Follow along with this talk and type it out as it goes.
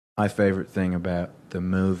My favorite thing about the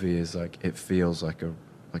movie is like it feels like a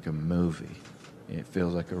movie. It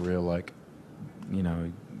feels like a real like, you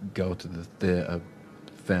know, go to the theater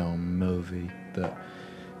film movie that,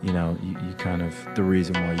 you know, you kind of the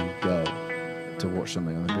reason why you go to watch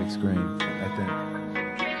something on the big screen, I think.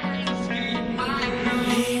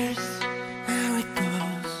 Here's how it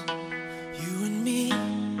goes. You and me,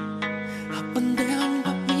 up and down,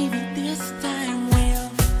 but maybe this time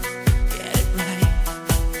we'll get it right.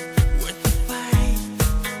 Worth the fight.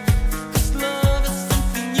 'Cause love is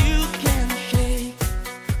something you can shake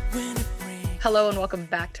when it breaks. Hello and welcome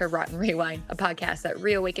back to Rotten Rewind, a podcast that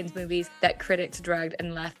reawakens movies that critics dragged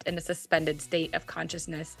and left in a suspended state of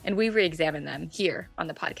consciousness, and we re-examine them here on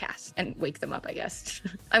the podcast and wake them up, I guess.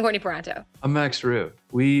 I'm Courtney Paranto. I'm Max Rue.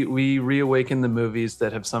 We reawaken the movies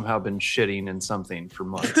that have somehow been shitting in something for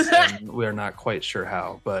months, and we're not quite sure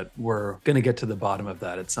how, but we're going to get to the bottom of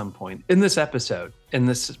that at some point. In this episode, in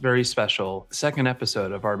this very special second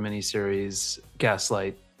episode of our miniseries,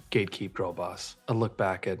 Gaslight, Gatekeep, Girl Boss, a look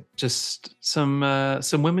back at just some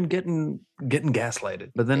women getting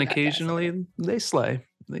gaslighted, but then They got occasionally they slay.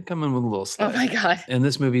 They come in with a little slay. Oh my God. And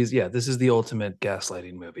this movie is, this is the ultimate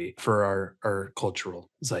gaslighting movie for our cultural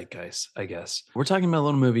zeitgeist, I guess. We're talking about a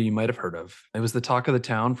little movie you might have heard of. It was the talk of the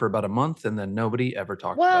town for about a month, and then nobody ever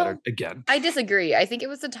talked about it again. I disagree. I think it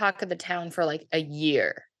was the talk of the town for like a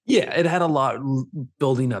year. Yeah, it had a lot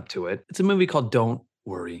building up to it. It's a movie called Don't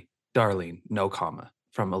Worry, Darling, No Comma,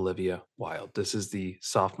 from Olivia Wilde. This is the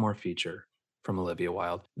sophomore feature from Olivia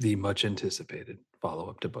Wilde, the much anticipated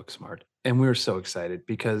follow-up to Booksmart. And we were so excited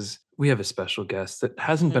because we have a special guest that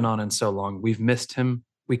hasn't been on in so long. We've missed him.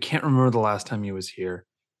 We can't remember the last time he was here.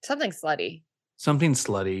 Something slutty. Something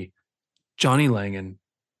slutty. Johnny Langan,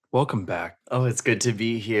 welcome back. Oh, it's good to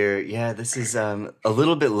be here. Yeah, this is a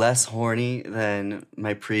little bit less horny than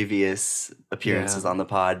my previous appearances on the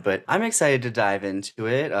pod, but I'm excited to dive into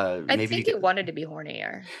it. I think it wanted to be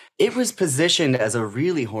hornier. It was positioned as a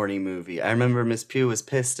really horny movie. I remember Miss Pugh was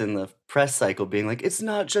pissed in the press cycle being like, it's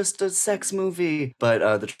not just a sex movie.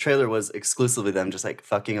 But the trailer was exclusively them just like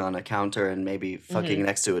fucking on a counter and maybe fucking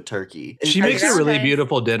next to a turkey. She makes a that's really nice.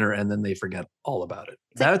 beautiful dinner and then they forget all about it.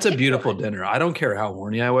 It's like That's a TikTok. beautiful dinner. I don't care how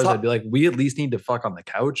horny I was. I'd be like, we at least need to fuck on the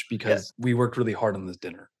couch because we worked really hard on this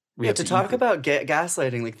dinner. We Yeah, have to eat talk it. about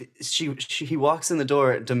gaslighting, like he walks in the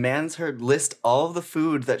door, demands her list all of the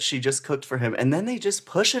food that she just cooked for him, and then they just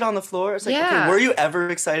push it on the floor. It's like, Yeah. okay, were you ever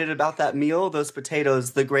excited about that meal, those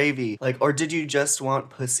potatoes, the gravy, like, or did you just want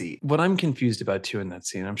pussy? What I'm confused about too in that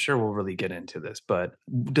scene, I'm sure we'll really get into this, but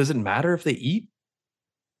does it matter if they eat?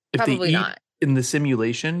 If Probably they eat not. in the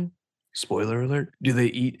simulation, spoiler alert, do they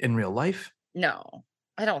eat in real life? No,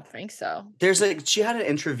 I don't think so. There's like, she had an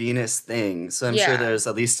intravenous thing, so I'm Yeah. sure there's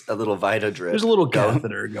at least a little Vita drip. There's a little going.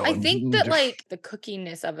 catheter going. I think that like the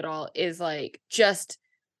cookiness of it all is like just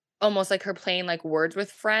almost like her playing like words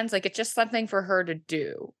with friends. Like it's just something for her to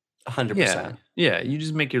do. 100%. Yeah, you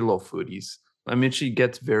just make your little foodies. I mean, she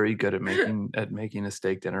gets very good at making a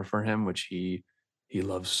steak dinner for him, which he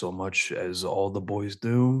loves so much, as all the boys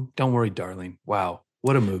do. Don't worry, darling. Wow,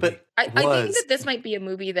 what a movie! But I think that this might be a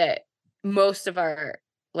movie that most of our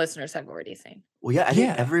listeners have already seen. Well, yeah, I think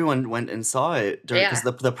Yeah. everyone went and saw it because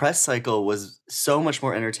the press cycle was so much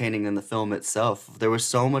more entertaining than the film itself. There was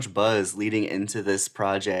so much buzz leading into this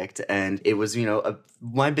project, and it was,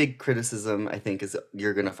 my big criticism, I think, is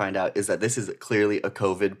you're going to find out, is that this is clearly a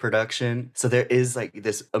COVID production. So there is like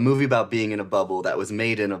a movie about being in a bubble that was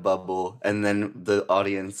made in a bubble, and then the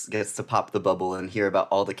audience gets to pop the bubble and hear about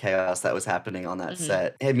all the chaos that was happening on that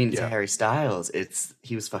set. I mean, to Harry Styles,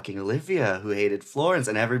 he was fucking Olivia, who hated Florence,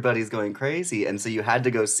 and everybody's going crazy. And so you had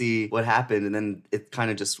to go see what happened, and then it kind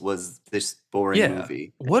of just was this boring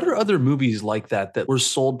movie. What are other movies like that were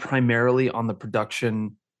sold primarily on the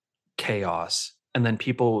production chaos, and then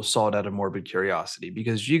people saw it out of morbid curiosity?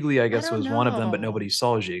 Because Gigli, I guess, don't was one of them, but know. nobody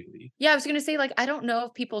saw Gigli. Yeah, I was gonna say, like, I don't know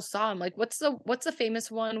if people saw him. Like, what's the famous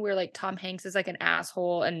one where like Tom Hanks is like an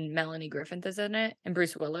asshole and Melanie Griffith is in it and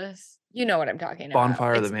Bruce Willis? You know what I'm talking about.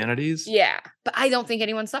 Bonfire of the It's- Manatees? Yeah, but I don't think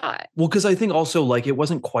anyone saw it. Well, because I think also like it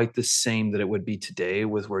wasn't quite the same that it would be today,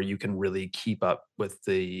 with where you can really keep up with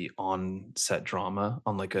the on-set drama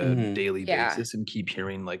on like a daily basis and keep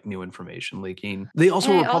hearing like new information leaking. They also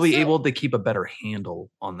And were I probably also- able to keep a better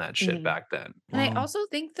handle on that shit back then. And I also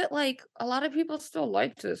think that like a lot of people still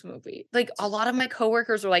liked this movie. Like a lot of my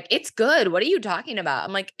coworkers were like, "It's good. What are you talking about?"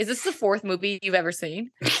 I'm like, "Is this the fourth movie you've ever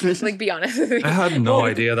seen?" Like, be honest. I had no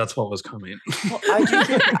idea that's what was was coming. Well,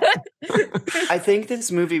 I think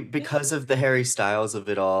this movie, because of the Harry Styles of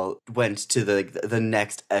it all, went to the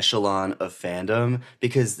next echelon of fandom,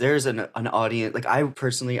 because there's an audience. Like, I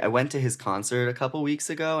went to his concert a couple weeks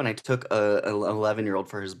ago, and I took an 11-year-old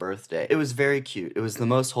for his birthday. It was very cute. It was the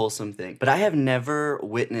most wholesome thing. But I have never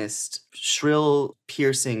witnessed shrill,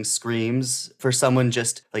 piercing screams for someone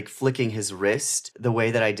just like flicking his wrist the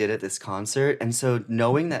way that I did at this concert. And so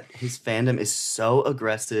knowing that his fandom is so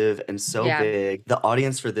aggressive and so big, the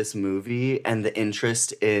audience for this movie and the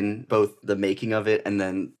interest in both the making of it and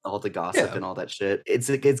then all the gossip and all that shit, it's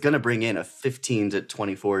going to bring in a 15 to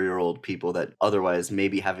 24-year-old people that otherwise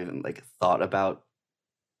maybe haven't like thought about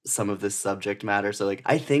some of this subject matter. So like,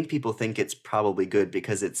 I think people think it's probably good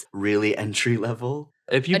because it's really entry level.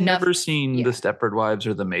 If you've never seen The Stepford Wives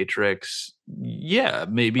or The Matrix,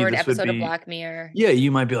 maybe or an this would episode be of Black Mirror. Yeah,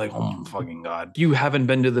 you might be like, oh fucking God. You haven't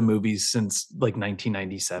been to the movies since like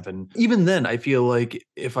 1997. Even then, I feel like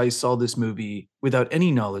if I saw this movie without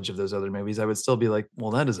any knowledge of those other movies, I would still be like,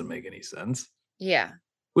 well, that doesn't make any sense. Yeah.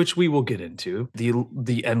 Which we will get into.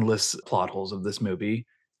 The endless plot holes of this movie.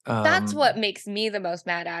 That's what makes me the most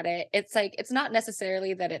mad at it. It's like, it's not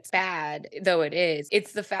necessarily that it's bad, though it is.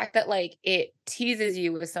 It's the fact that like it teases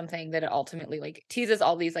you with something that it ultimately like teases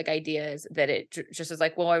all these like ideas that it just is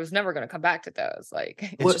like, well, I was never going to come back to those.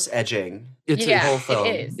 Like, it's just edging. It's a whole film.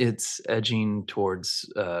 It is. It's edging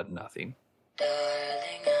towards nothing.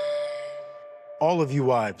 All of you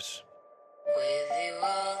wives. With you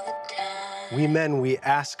all the time. We men, we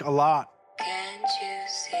ask a lot. Can't you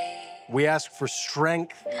see? We ask for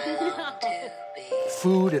strength, I long to be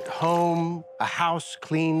food at home, a house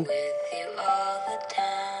cleaned, with you all the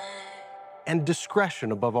time. and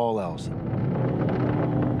discretion above all else.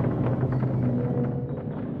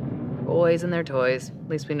 Boys and their toys. At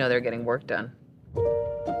least we know they're getting work done.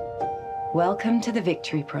 Welcome to the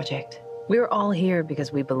Victory Project. We're all here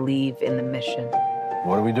because we believe in the mission.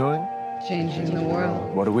 What are we doing? Changing the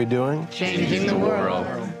world. What are we doing? Changing the world.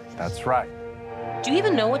 That's right. Do you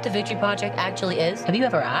even know what the Victory Project actually is? Have you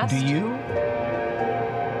ever asked? Do you?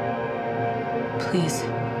 Please.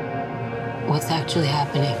 What's actually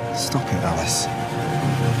happening? Stop it, Alice.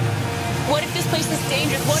 What if this place is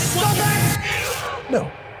dangerous? What if... Stop it!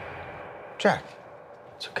 No. Jack,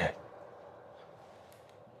 it's okay.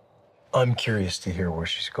 I'm curious to hear where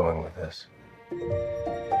she's going with this.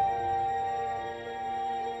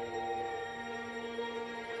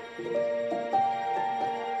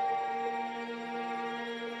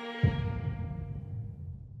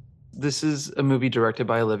 This is a movie directed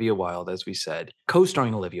by Olivia Wilde, as we said,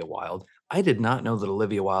 co-starring Olivia Wilde. I did not know that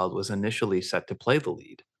Olivia Wilde was initially set to play the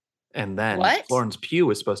lead. And then Florence Pugh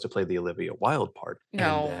was supposed to play the Olivia Wilde part.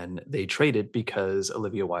 No. And then they traded because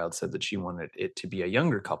Olivia Wilde said that she wanted it to be a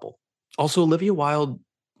younger couple. Also, Olivia Wilde,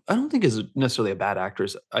 I don't think is necessarily a bad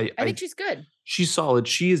actress. I think she's good. She's solid.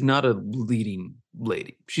 She is not a leading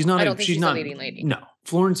lady. She's not. I don't think she's a leading lady. No,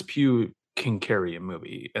 Florence Pugh can carry a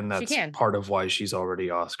movie, and that's can. part of why she's already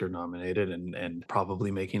Oscar nominated and probably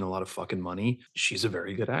making a lot of fucking money. She's a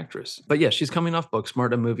very good actress. But yeah, she's coming off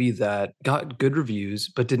Booksmart, a movie that got good reviews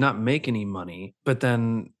but did not make any money. But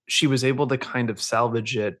then she was able to kind of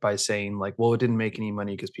salvage it by saying like, well, it didn't make any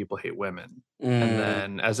money because people hate women. And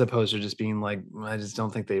then as opposed to just being like, I just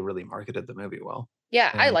don't think they really marketed the movie well.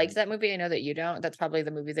 Yeah, I liked that movie. I know that you don't. That's probably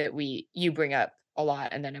the movie that you bring up a lot,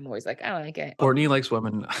 and then I'm always like, I don't like it. Courtney likes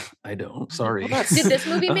women. I don't. Sorry. Did this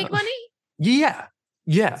movie make money? Yeah.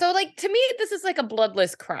 Yeah. So like to me, this is like a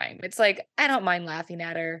bloodless crime. It's like I don't mind laughing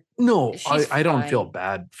at her. No, She's I don't fine. feel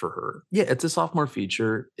bad for her. Yeah, it's a sophomore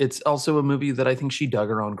feature. It's also a movie that I think she dug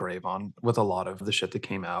her own grave on with a lot of the shit that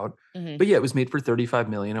came out. Mhm. But yeah, it was made for $35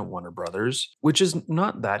 million at Warner Brothers, which is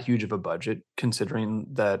not that huge of a budget, considering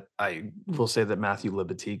that I will say that Matthew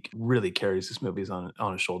Libatique really carries this movie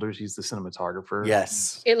on his shoulders. He's the cinematographer.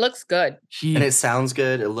 Yes. It looks good. And it sounds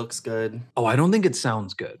good. It looks good. Oh, I don't think it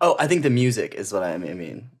sounds good. Oh, I think the music is what I mean.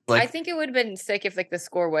 Like, I think it would have been sick if like the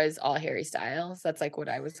score was all Harry Styles. That's like what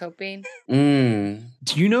I was hoping. Do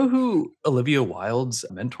you know who Olivia Wilde's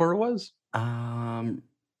mentor was? Ellen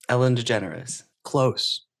DeGeneres.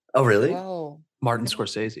 Close. Oh, really? Whoa. Martin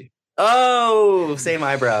Scorsese. Oh, same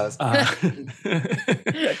eyebrows.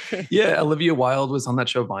 Yeah, Olivia Wilde was on that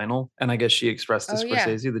show Vinyl, and I guess she expressed to Oh, yeah.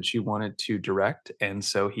 Scorsese that she wanted to direct, and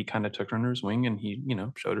so he kind of took her under his wing, and he,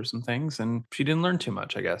 showed her some things, and she didn't learn too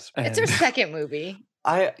much, I guess. It's her And- second movie.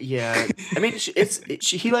 I mean,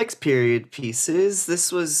 he likes period pieces.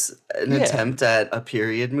 This was an attempt at a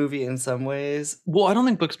period movie in some ways. Well, I don't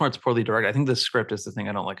think Booksmart's poorly directed. I think the script is the thing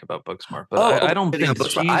I don't like about Booksmart. But I don't think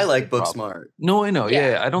Booksmart. I like Booksmart. No, I know.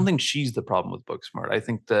 Yeah, I don't think she's the problem with Booksmart. I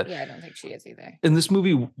think that. Yeah, I don't think she is either. In this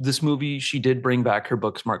movie, she did bring back her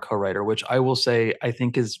Booksmart co-writer, which I will say I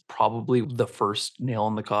think is probably the first nail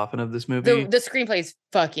in the coffin of this movie. The screenplay is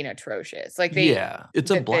fucking atrocious. Like it's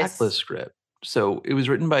a blacklist script. So it was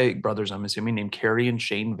written by brothers, I'm assuming, named Carrie and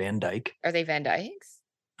Shane Van Dyke. Are they Van Dykes?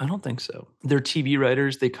 I don't think so. They're TV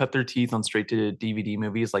writers. They cut their teeth on straight to DVD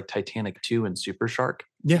movies like Titanic 2 and Super Shark.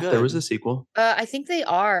 Yeah, there was a sequel. I think they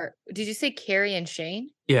are. Did you say Carrie and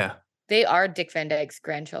Shane? Yeah. They are Dick Van Dyke's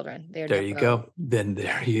grandchildren. There you go. Then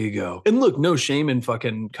there you go. And look, no shame in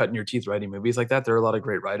fucking cutting your teeth writing movies like that. There are a lot of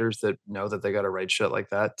great writers that know that they got to write shit like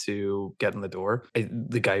that to get in the door.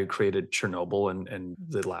 The guy who created Chernobyl and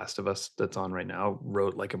The Last of Us that's on right now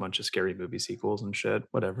wrote like a bunch of scary movie sequels and shit.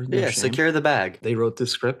 Whatever. No shame. Secure the bag. They wrote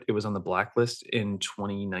this script. It was on the blacklist in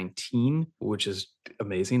 2019, which is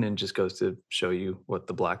amazing and just goes to show you what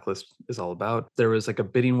the blacklist is all about. There was like a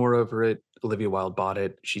bidding war over it. Olivia Wilde bought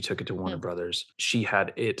it. She took it to Warner Brothers. She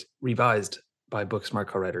had it revised by Booksmart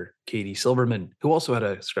co-writer Katie Silverman, who also had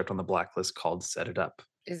a script on the blacklist called Set It Up.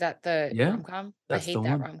 Is that the rom-com? I hate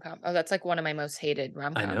that rom-com. Oh, that's like one of my most hated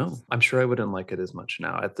rom-coms. I know. I'm sure I wouldn't like it as much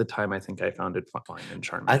now. At the time, I think I found it fine and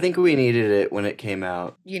charming. I think we needed it when it came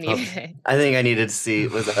out. You needed it. I think I needed to see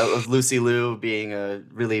with Lucy Liu being a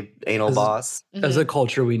really anal boss. As a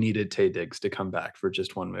culture, we needed Taye Diggs to come back for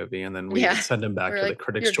just one movie, and then we would send him back to the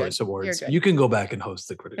Critics' Choice Awards. You can go back and host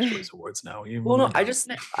the Critics' Choice Awards now. Well, no, I just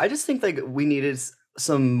think like we needed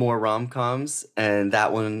some more rom-coms, and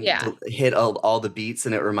that one hit all the beats,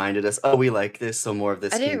 and it reminded us, oh, we like this, so more of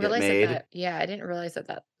this can get made. I didn't realize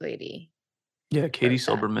that lady. Yeah, Katie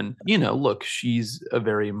Silverman. You know, look, she's a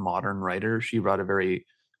very modern writer. She brought a very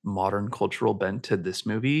modern cultural bent to this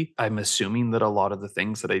movie. I'm assuming that a lot of the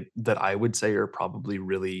things that I would say are probably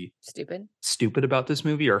really stupid about this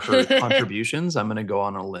movie are her contributions. I'm going to go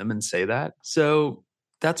on a limb and say that. So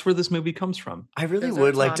that's where this movie comes from. I really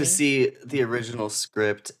would like to see the original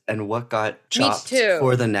script and what got chopped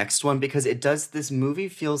for the next one, because this movie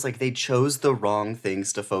feels like they chose the wrong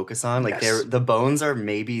things to focus on. Like the bones are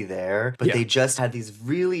maybe there, but they just had these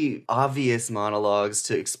really obvious monologues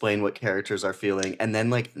to explain what characters are feeling, and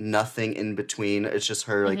then like nothing in between. It's just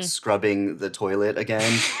her like scrubbing the toilet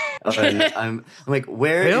again. And I'm like,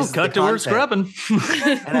 where is cut the to her scrubbing?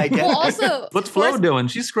 And I get also, what's Flo doing?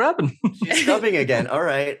 She's scrubbing. She's scrubbing again. All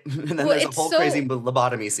right. And then there's a whole crazy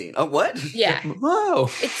lobotomy scene. Oh, what? Yeah. Whoa.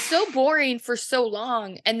 It's so boring for so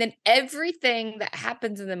long. And then everything that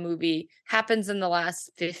happens in the movie happens in the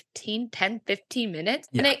last 15 minutes.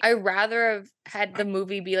 Yeah. And I rather have had the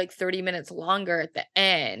movie be like 30 minutes longer at the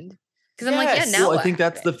end. Because I'm like, now well, I think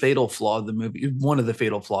that's the fatal flaw of the movie. One of the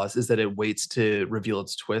fatal flaws is that it waits to reveal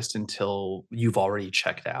its twist until you've already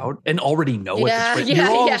checked out and already know what the twist is. You're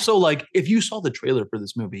also like, if you saw the trailer for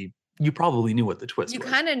this movie, you probably knew what the twist was. You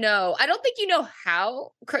kind of know. I don't think you know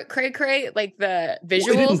how cray like the visuals.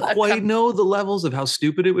 Well, I didn't quite know the levels of how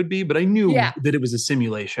stupid it would be, but I knew that it was a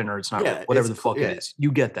simulation or it's not whatever the fuck it is.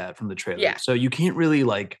 You get that from the trailer. Yeah. So you can't really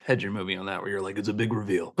like hedge your movie on that where you're like, it's a big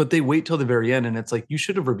reveal. But they wait till the very end and it's like, you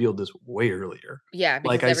should have revealed this way earlier. Yeah.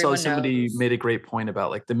 Like I saw somebody made a great point about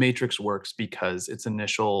like the Matrix works because its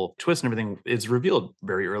initial twist and everything is revealed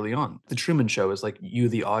very early on. The Truman Show is like you,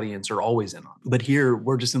 the audience, are always in on. But here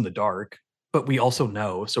we're just in the dark. But we also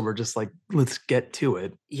know, so we're just like, let's get to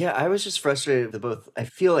it. Yeah, I was just frustrated with both. I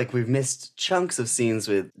feel like we've missed chunks of scenes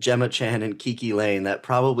with Gemma Chan and Kiki Lane that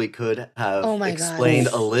probably could have explained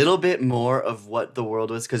a little bit more of what the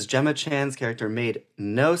world was, because Gemma Chan's character made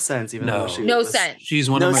no sense, even though she was... sense. She's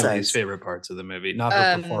one of my least favorite parts of the movie. Not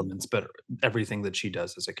her performance, but everything that she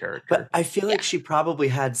does as a character. But I feel like she probably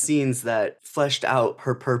had scenes that fleshed out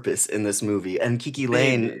her purpose in this movie, and Kiki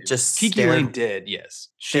Lane just Kiki Lane did, yes.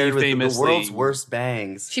 She famously... The world's worst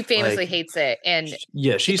bangs. She famously hates it. And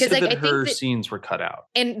she said that her scenes were cut out.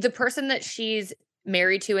 And the person that she's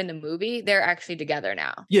married to in the movie, they're actually together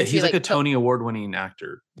now. Yeah, he's like a Tony Award-winning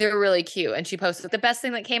actor. They're really cute. And she posted, the best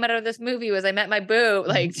thing that came out of this movie was I met my boo.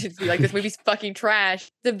 Like, just be like, this movie's fucking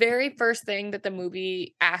trash. The very first thing that the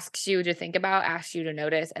movie asks you to think about, asks you to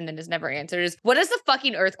notice, and then is never answered is, what is the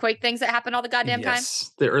fucking earthquake things that happen all the goddamn time?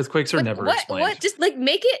 The earthquakes are like, never explained. What? Just like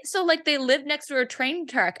make it so like they live next to a train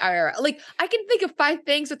track. Like I can think of 5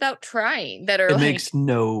 things without trying that are makes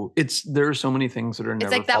no, there are so many things that are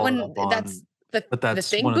never it's like that one, But that's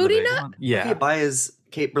thing one of the booty big nut? ones. Yeah. Okay, Baya is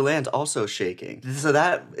Kate Berlant also shaking. So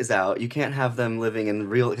that is out. You can't have them living in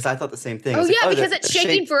real, because I thought the same thing. Oh It's like, yeah, they're- because it's they're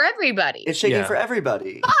shaking for everybody. It's shaking Yeah. for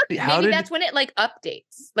everybody. Maybe that's when it like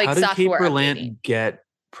updates, like How did Kate software Berlant updating. get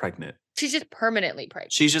pregnant? She's just permanently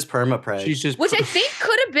pregnant. She's just perma-preg. She's just Which I think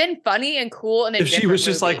could have been funny and cool in a if she different was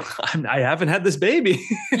just movie. like, I haven't had this baby.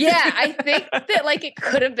 Yeah, I think that like it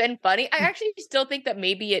could have been funny. I actually still think that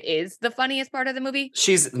maybe it is the funniest part of the movie.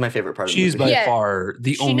 She's my favorite part of She's the by movie. Yeah. far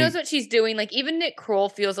the She only. knows what she's doing. Like even Nick Kroll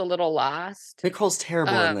feels a little lost. Nicole's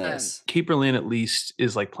terrible in this. Kate Berlant at least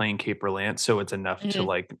is like playing Kate Berlant, so it's enough to Mhm.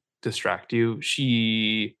 like distract you.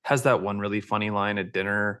 She has that one really funny line at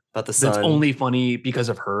dinner About the that's sun. only funny because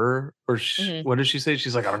of her. Or Mhm. what does she say?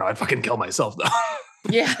 She's like, I don't know, I'd fucking kill myself though.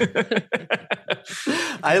 Yeah.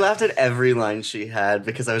 I laughed at every line she had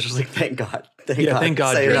because I was just like, thank God. Thank God. thank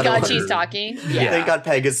God Say you're Thank another God word. she's talking. Yeah. Thank God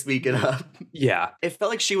Peg is speaking up. Yeah. It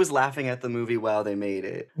felt like she was laughing at the movie while they made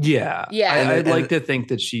it. Yeah. Yeah. I'd And- like to think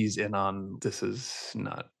that she's in on this is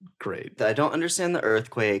not great. I don't understand the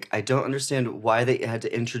earthquake. I don't understand why they had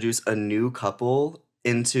to introduce a new couple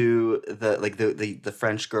into the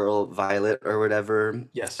French girl Violet or whatever.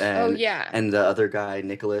 Yes. And, Oh, yeah. And the other guy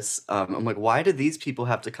Nicholas. I'm like, why did these people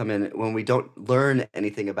have to come in when we don't learn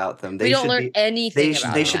anything about them? We don't learn anything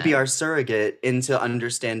about They should be them. our surrogate into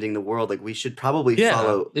understanding the world. Like we should probably Yeah,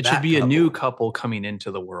 follow. it that should be a couple. new couple coming into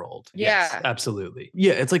the world. Yes, Yeah. absolutely.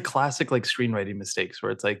 Yeah, it's like classic like screenwriting mistakes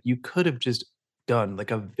where it's like you could have just done like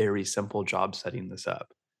a very simple job setting this up.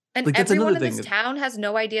 And Like, that's everyone another in this thing. town has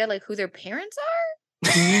no idea like who their parents are.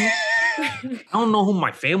 I don't know who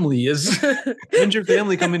my family is. When's your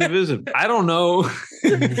family coming to visit? I don't know.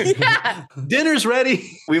 Yeah. Dinner's ready.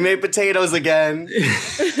 We made potatoes again.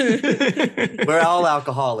 We're all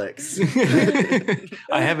alcoholics.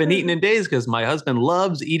 I haven't eaten in days because my husband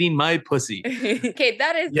loves eating my pussy. Okay,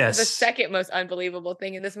 that is the Yes. second most unbelievable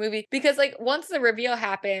thing in this movie because like once the reveal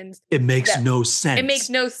happens, It makes That- no sense. it makes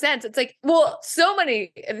no sense. It's like, well, so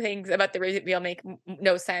many things about the reveal make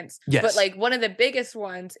no sense. Yes. But like one of the biggest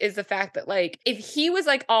ones is the fact that like if he was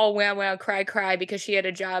like all wow wow cry cry because she had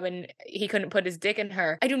a job and he couldn't put his dick in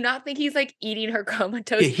her, I do not think he's like eating her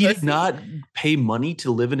comatose. Yeah, he did pussy. not pay money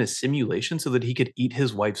to live in a simulation so that he could eat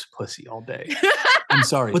his wife's pussy all day. I'm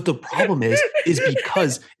sorry. But the problem is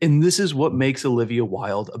because, and this is what makes Olivia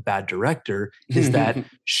Wilde a bad director, is that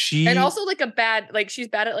she And also like a bad, like she's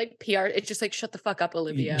bad at like PR. It's just like, shut the fuck up,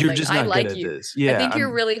 Olivia. you're like, just I not like good at you. this. Yeah. I think you're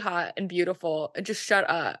I'm- really hot and beautiful. Just shut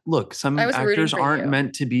up. Look, some I was rooting actors for aren't you.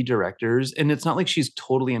 meant to be directors. And it's not like she's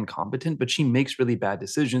totally incompetent, but she makes really bad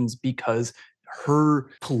decisions because her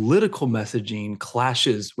political messaging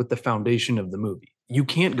clashes with the foundation of the movie. You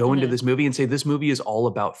can't go into Mhm. this movie and say this movie is all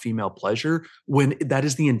about female pleasure when that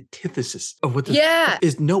is the antithesis of what this Yeah.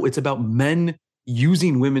 is. No, it's about men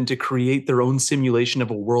using women to create their own simulation of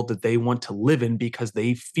a world that they want to live in because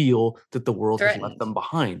they feel that the world has left Threatened. them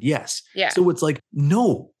behind. Yes. Yeah. So it's like,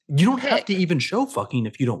 no, you don't have to Pick. even show fucking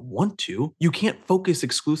if you don't want to. You can't focus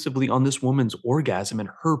exclusively on this woman's orgasm and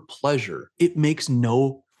her pleasure. It makes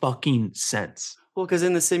no fucking sense. Well, because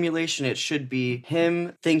in the simulation, it should be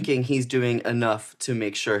him thinking he's doing enough to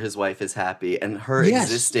make sure his wife is happy, and her Yes.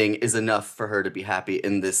 existing is enough for her to be happy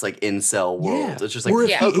in this like incel world. It's just like, or if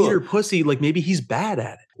Yeah. he oh, cool. ate her pussy, like maybe he's bad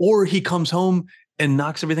at it. Or he comes home and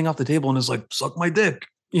knocks everything off the table and is like, suck my dick.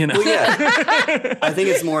 You know? Well, yeah. I think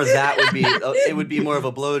it's more that would be it would be more of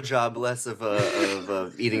a blowjob, less of a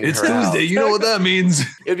eating It's her out. Tuesday. You know what that means.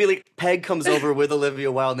 It would be like Peg comes over with Olivia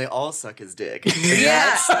Wilde and they all suck his dick. Like,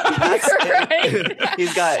 Yeah. Right.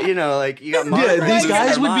 He's got, you know, like you got Yeah, Margaret these losing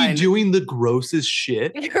guys her would mind. be doing the grossest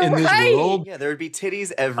shit You're in this right. world. Yeah, there would be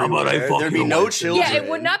titties about I everywhere. fuck There'd be your no wife? children. Yeah, it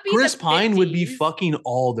would not be Chris the Pine would be 50s. fucking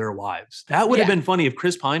all their wives. That would have Yeah. been funny if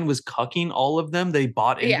Chris Pine was cucking all of them. They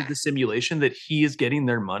bought into Yeah. the simulation that he is getting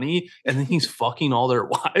their money and then he's fucking all their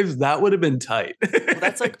wives. That would have been tight. Well,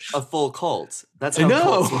 that's like a full cult. That's I how know.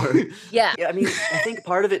 cults work. Yeah. Yeah, I mean, I think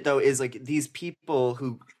part of it though is like these people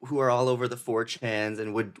who are all over the 4chans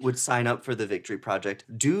and would sign up for the Victory Project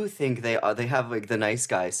do think they have like the nice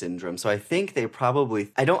guy syndrome. So I think they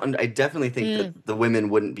probably I definitely think that the women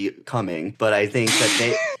wouldn't be coming, but I think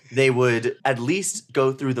that they would at least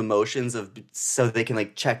go through the motions of so they can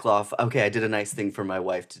like check off, okay, I did a nice thing for my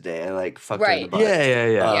wife today. I like fucked her in the Right. butt. Yeah.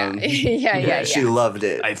 Yeah. Yeah. She loved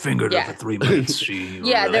it. I fingered Yeah. her for 3 minutes. She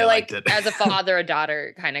Yeah, really they're like liked it. as a father, a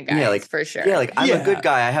daughter kind of guys, Yeah, like for sure. Yeah, like I'm Yeah. a good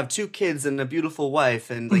guy. I have 2 kids and a beautiful wife,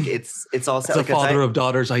 and like it's all As set. a Like, father of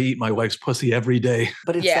daughters, I eat my wife's pussy every day.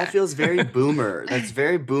 but it's, Yeah. that feels very boomer. That's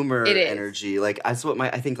very boomer It is. energy. Like that's what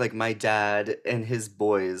I think like my dad and his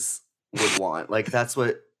boys would want. Like that's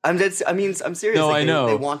what I'm serious. No, like, I know.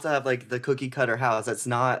 They want to have like the cookie cutter house. That's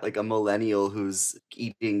not like a millennial who's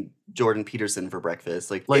eating Jordan Peterson for breakfast.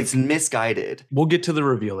 Like it's misguided. We'll get to the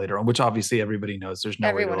reveal later on, which obviously everybody knows. There's no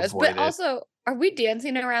Everyone way to knows. avoid But it. also, are we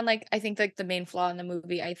dancing around like I think like the main flaw in the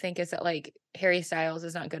movie, I think, is that like Harry Styles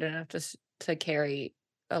is not good enough to carry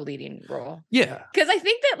a leading role. Yeah. Because I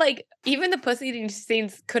think that like even the pussy eating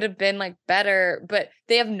scenes could have been like better, but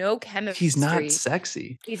they have no chemistry. He's not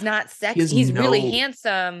sexy. He's not sexy. He's really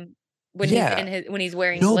handsome when he's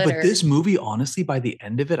wearing glitter. But this movie, honestly, by the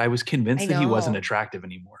end of it, I was convinced that he wasn't attractive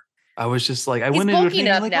anymore. I was just like, I went into it thinking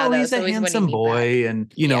like, oh, he's a handsome boy.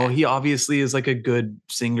 And, you know, he obviously is like a good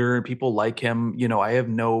singer and people like him. You know, I have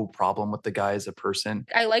no problem with the guy as a person.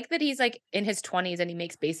 I like that he's like in his 20s and he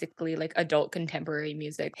makes basically like adult contemporary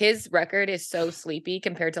music. His record is so sleepy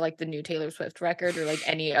compared to like the new Taylor Swift record or like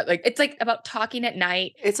any like it's like about talking at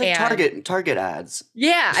night. It's like Target ads.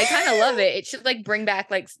 Yeah, I kind of love it. It should like bring back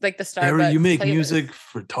like the Starbucks. Harry, you make playlist. Music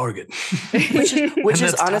for Target. which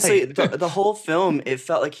is honestly the whole film. It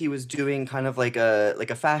felt like he was doing kind of like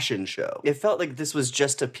a fashion show. It felt like this was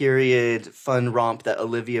just a period fun romp that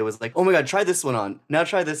Olivia was like, oh my god, try this one on. Now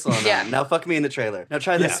try this one on. Now fuck me in the trailer. Now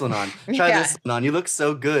try this one on. Try this one on. You look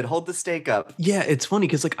so good. Hold the steak up. Yeah, it's funny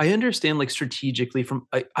because like I understand like strategically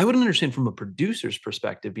I wouldn't understand from a producer's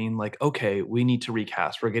perspective being like, okay, we need to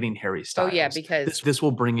recast. We're getting Harry Styles. Oh yeah, because this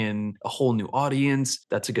will bring in a whole new audience.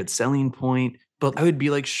 That's a good selling point. But I would be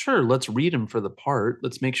like, sure, let's read him for the part.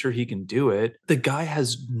 Let's make sure he can do it. The guy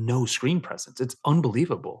has no screen presence. It's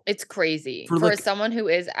unbelievable. It's crazy for like, someone who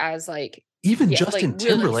is as like even Justin like,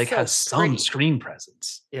 Timberlake really has some screen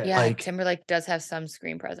presence. Yeah, like, Timberlake does have some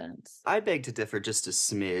screen presence. I beg to differ just a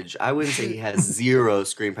smidge. I wouldn't say he has zero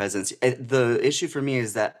screen presence. The issue for me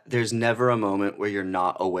is that there's never a moment where you're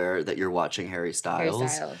not aware that you're watching Harry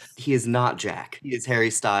Styles. He is not Jack. He is Harry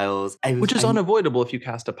Styles. Which is unavoidable if you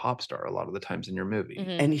cast a pop star a lot of the times in your movie.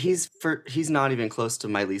 Mm-hmm. And he's not even close to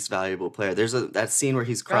my least valuable player. There's that scene where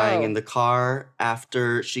he's crying in the car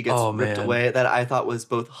after she gets ripped away that I thought was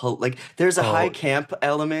both like there's a high camp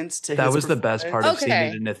element to that his was the best part of seeing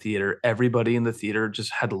it in a theater. Everybody in the theater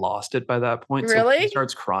just had lost it by that point. Really? So when he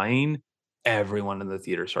starts crying, everyone in the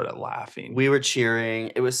theater started laughing. We were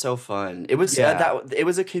cheering. It was so fun. It was it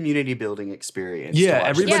was a community building experience. Yeah,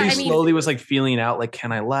 everybody slowly was like feeling out like,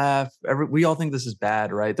 can I laugh? We all think this is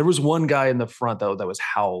bad, right? There was one guy in the front though that was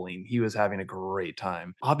howling. He was having a great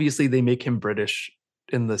time. Obviously, they make him British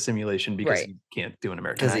in the simulation because he can't do an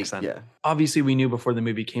American accent. Obviously, we knew before the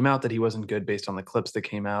movie came out that he wasn't good based on the clips that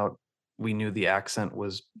came out. We knew the accent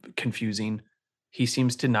was confusing. He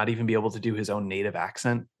seems to not even be able to do his own native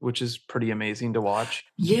accent, which is pretty amazing to watch.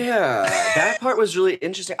 Yeah, that part was really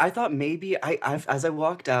interesting. I thought maybe as I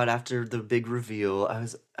walked out after the big reveal, I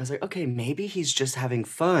was like, okay, maybe he's just having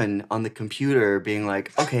fun on the computer, being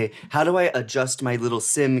like, okay, how do I adjust my little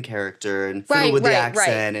sim character and fiddle with the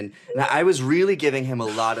accent? And I was really giving him a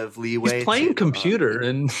lot of leeway. He's playing computer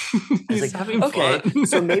and he's like, having fun.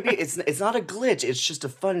 So maybe it's not a glitch. It's just a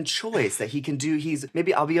fun choice that he can do.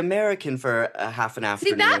 Maybe I'll be American for a half an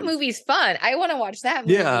afternoon. See, that movie's fun. I want to watch that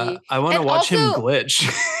movie. Yeah, I want to watch him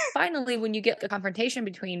glitch. Finally, when you get the confrontation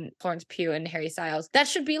between Florence Pugh and Harry Styles, that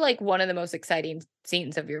should be like one of the most exciting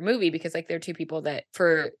scenes of your movie because like they're two people that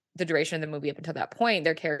for the duration of the movie up until that point,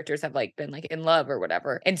 their characters have like been like in love or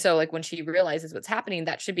whatever. And so like when she realizes what's happening,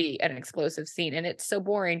 that should be an explosive scene. And it's so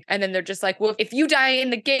boring. And then they're just like, well, if you die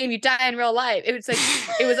in the game, you die in real life.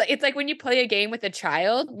 It's like when you play a game with a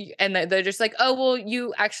child and they're just like, oh, well,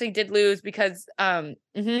 you actually did lose because, and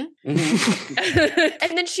then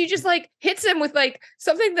she just like hits him with like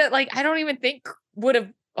something that like, I don't even think would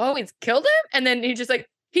have always killed him. And then he's just like,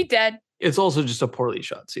 he dead. It's also just a poorly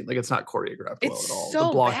shot scene. Like it's not choreographed well at all. So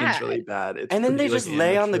the blocking's really bad. And then they just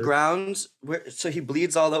lay on the ground so he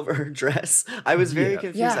bleeds all over her dress. I was very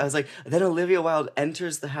confused. Yeah. I was like, then Olivia Wilde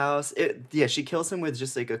enters the house. She kills him with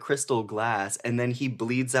just like a crystal glass, and then he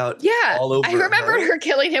bleeds out all over. I remember her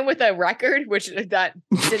killing him with a record, which that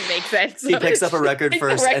didn't make sense. He picks up a record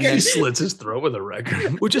first and then slits his throat with a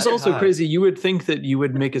record. Which is also crazy. You would think that you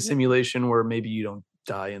would make a simulation where maybe you don't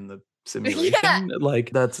die in the simulation. Like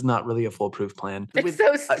that's not really a foolproof plan. It's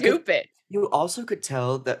so stupid. You also could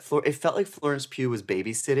tell that it felt like Florence Pugh was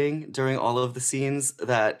babysitting during all of the scenes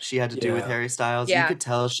that she had to do with Harry Styles. You could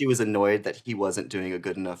tell she was annoyed that he wasn't doing a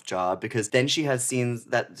good enough job because then she has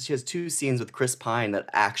two scenes with Chris Pine that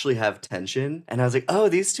actually have tension. And I was like, oh,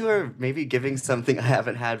 these two are maybe giving something I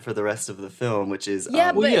haven't had for the rest of the film, which is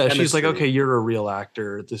she's like, okay, you're a real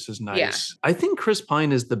actor. This is nice. I think Chris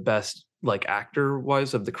Pine is the best like actor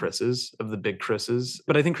wise of the big Chris's.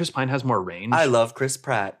 But I think Chris Pine has more range. I love Chris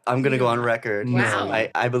Pratt. I'm going to go on record. Wow.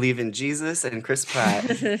 I believe in Jesus and Chris Pratt.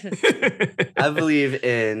 I believe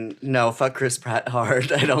in, no, fuck Chris Pratt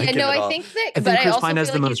hard. I don't get it all. I think that, think but I Chris also Pine has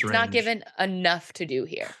feel the like most he's not range. given enough to do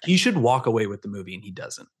here. He should walk away with the movie and he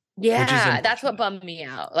doesn't. Yeah, that's what bummed me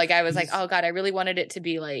out. Like I was like, He's- oh God, I really wanted it to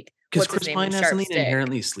be like, Because what's his Chris name? Pine has Sharp something Stick.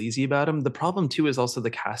 inherently sleazy about him. The problem too is also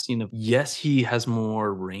the casting of, yes, he has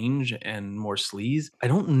more range and more sleaze. I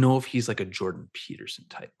don't know if he's like a Jordan Peterson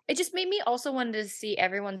type. It just made me also wanted to see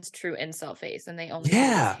everyone's true incel face, and they only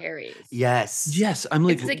Yeah. see Harry's. Yes. Yes, I'm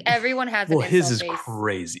like, It's like everyone has well, an his incel is face.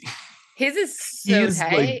 crazy. His is He so is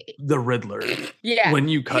tight. like the Riddler. Yeah. When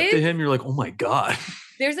you cut to His- him, you're like, oh my God.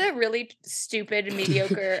 There's a really stupid,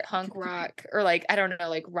 mediocre punk rock, or like, I don't know,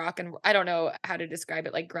 like rock and I don't know how to describe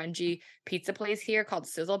it, like grungy pizza place here called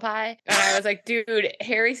Sizzle Pie. And I was like, dude,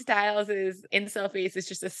 Harry Styles' incel face is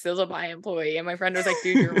just a Sizzle Pie employee. And my friend was like,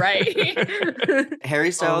 dude, you're right.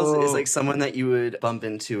 Harry Styles is Oh. like someone that you would bump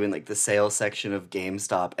into in like the sales section of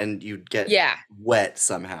GameStop and you'd get Yeah. wet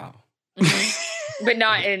somehow. But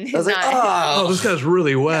not in I was like, Oh, oh, this guy's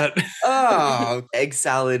really wet. oh, egg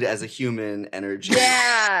salad as a human energy.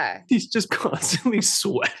 Yeah. He's just constantly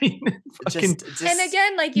sweating. And fucking, Just, And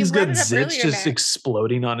again, like you he's brought got it up zits earlier, just Matt.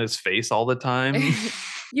 exploding on his face all the time.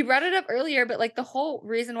 You brought it up earlier, but like the whole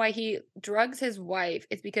reason why he drugs his wife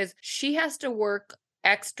is because she has to work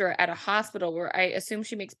extra at a hospital where I assume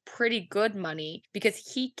she makes pretty good money because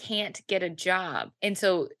he can't get a job. And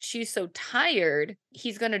so she's so tired,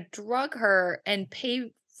 he's going to drug her and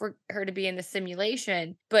pay for her to be in the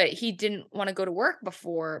simulation, but he didn't want to go to work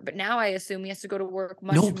before. But now I assume he has to go to work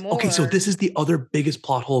much more. Okay, so this is the other biggest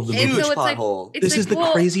plot hole of the And movie. so Huge it's plot like- hole. it's This like, is the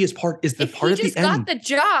well, craziest part, is the if part he at the just end. got the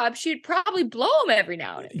job, she'd probably blow him every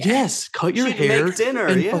now and again. Yes, cut your She'd hair. make dinner,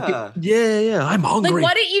 and yeah. fucking- yeah. I'm hungry. Like,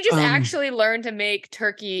 why didn't you just Um, actually learn to make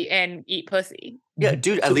turkey and eat pussy? Yeah,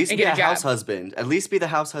 dude, at least and be get a a job. house husband. At least be the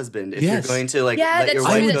house husband if Yes. you're going to like Yeah, let your that's I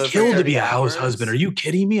wife true, would go that's for kill to 30 be a house hours. husband. Are you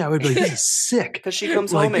kidding me? I would be like, this is sick. Because she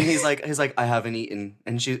comes Like- home and he's like, I haven't eaten,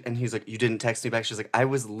 and he's like, you didn't text me back. She's like, I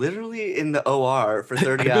was literally in the OR for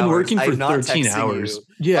 30 I've hours. been working for I'm not 13 texting hours.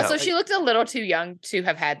 you." Yeah. Also, she looks a little too young to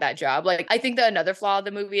have had that job. Like, I think that another flaw of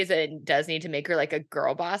the movie is that it does need to make her like a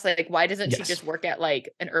girl boss. Like, why doesn't she Yes. just work at like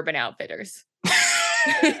an Urban Outfitters?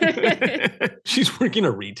 She's working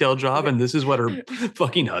a retail job, and this is what her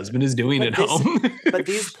fucking husband is doing But at this- home. But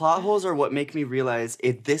these plot holes are what make me realize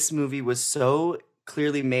this movie was so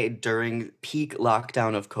clearly made during peak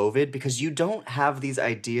lockdown of COVID because you don't have these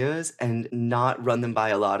ideas and not run them by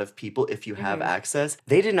a lot of people if you have access.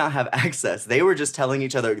 They did not have access. They were just telling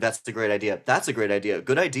each other, that's a great idea. That's a great idea.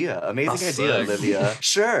 Good idea. Amazing That's idea, sick. Olivia.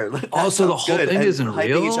 Sure. that Also, the sounds whole good, thing and isn't hyping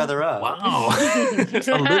real. each other up. Wow,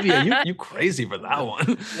 Olivia, you crazy for that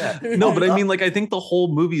one. Yeah. No, but I mean, like, I think the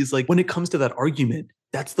whole movie is like, when it comes to that argument,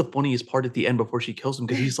 that's the funniest part at the end before she kills him,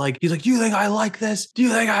 because he's like, you think I like this? Do you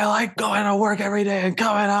think I like going to work every day and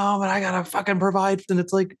coming home and I gotta fucking provide? And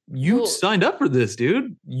it's like, you Well- signed up for this,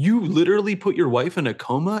 dude. You literally put your wife in a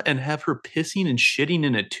coma and have her pissing and shitting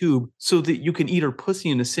in a tube so that you can eat her pussy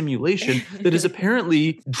in a simulation that is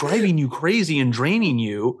apparently driving you crazy and draining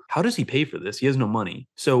you. How does he pay for this? He has no money.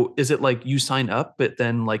 So is it like you sign up, but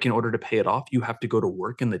then like in order to pay it off, you have to go to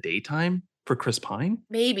work in the daytime for Chris Pine?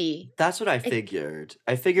 Maybe. That's what I figured.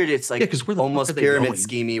 I figured it's like Yeah, 'cause where the fuck almost are they pyramid going?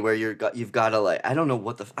 schemey where you've got to like, I don't know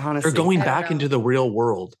what honestly. Or going I don't back know. into the real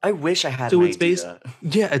world. I wish I had So an it's based, idea.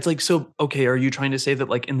 yeah, it's like, so, okay, are you trying to say that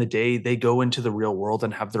like in the day they go into the real world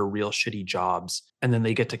and have their real shitty jobs and then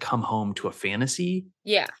they get to come home to a fantasy?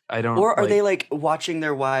 Yeah. I don't Or are they like watching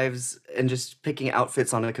their wives and just picking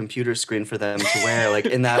outfits on a computer screen for them to wear, like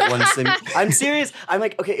in that one sim? I'm serious. I'm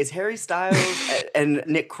like, okay, is Harry Styles and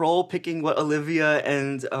Nick Kroll picking what Olivia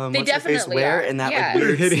and what's her face definitely wear are. in that Yeah. like weird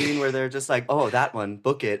They're hitting- scene where they're just like, oh, that one,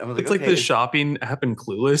 book it. I'm like, it's like okay, the shopping app in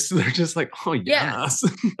Clueless. They're just like, oh, Yeah. yes.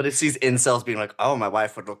 but it's these incels being like, oh, my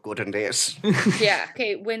wife would look good in this. Yeah.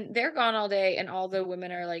 Okay. When they're gone all day and all the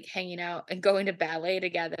women are like hanging out and going to ballet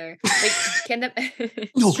together, like, can the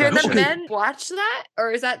No, can the okay. men watch that,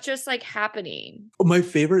 or is that just like happening? My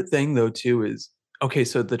favorite thing though, too, is, okay,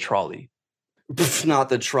 so the trolley Not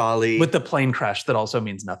the trolley. with the plane crash that also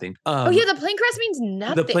means nothing. Oh yeah, the plane crash means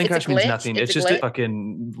nothing. The plane It's a crash means glitch. nothing. It's a just a glitch.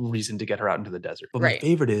 fucking reason to get her out into the desert. But Right. my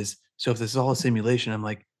favorite is, so if this is all a simulation, I'm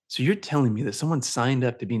like, so you're telling me that someone signed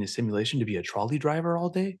up to be in a simulation to be a trolley driver all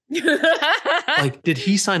day? Like, did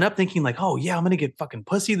he sign up thinking like, oh yeah, I'm gonna get fucking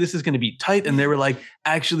pussy. This is gonna be tight. And they were like,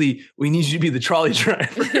 actually, we need you to be the trolley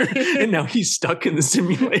driver. And now he's stuck in the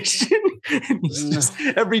simulation. And he's just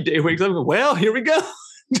every day wakes up and goes, well, here we go.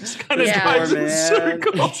 Just kind of Yeah. drives in Poor a man.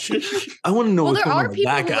 circle. I want to know Well, what's there going on are with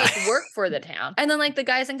people that who guy. like work for the town, and then like the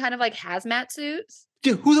guys in kind of like hazmat suits.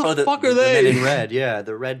 Dude, who the fuck are the they? men in red, yeah,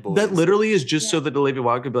 the red boys. That literally is just so Yeah. that Olivia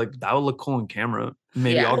Wilde could be like, that would look cool on camera.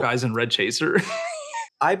 Maybe Yeah. all guys in red chaser.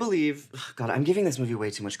 I believe, God, I'm giving this movie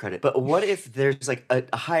way too much credit, but what if there's like a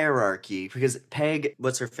hierarchy? Because Peg,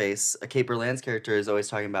 what's her face? Kate Berland's character is always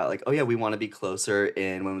talking about like, oh yeah, we want to be closer,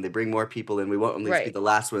 and when they bring more people in, we won't at least be Right. the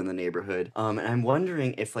last one in the neighborhood. And I'm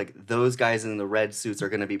wondering if like those guys in the red suits are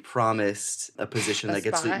going to be promised a position A that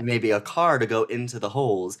gets spot? maybe a car to go into the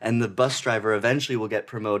holes, and the bus driver eventually will get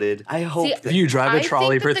promoted. I hope See, that. If you drive a I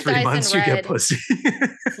trolley think for that the 3 guys in months, you get red- pussy.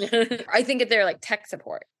 I think they're like tech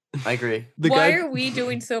support. I agree. Why are we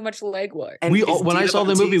doing so much legwork? And We is all, when I Dita saw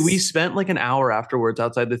the movie, we Batiste- spent like an hour afterwards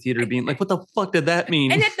outside the theater being like, what the fuck did that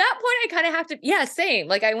mean? And at that point, I kind of have to, yeah, same.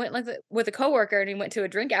 Like I went like with a coworker and we went to a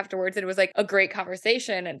drink afterwards, and it was like a great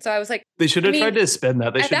conversation. And so I was like, They should have I mean, tried to spin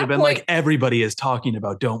that. They at should have that been point- like, everybody is talking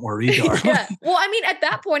about Don't Worry, Darling. yeah. Well, I mean, at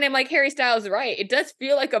that point, I'm like, Harry Styles is right. It does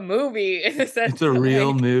feel like a movie in the sense. It's a that,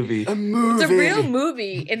 real like, movie. A movie. It's a real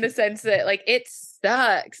movie in the sense that like it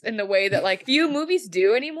sucks in the way that like few movies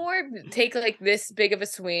do anymore. Take like this big of a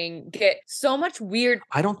swing, get so much weird.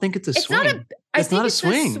 I don't think it's a It's swing. not a. I It's think not a it's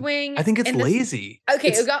swing. a swing. I think it's in the- lazy. Okay,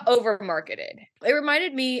 It's- it got over marketed. It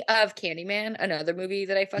reminded me of Candyman, another movie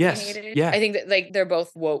that I fucking Yes, hated. yeah. I think that like they're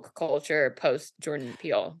both woke culture post Jordan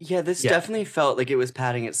Peele. Yeah, this Yeah. definitely felt like it was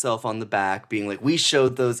patting itself on the back, being like, we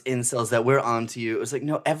showed those incels that we're onto you. It was like,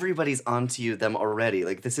 no, everybody's onto them already.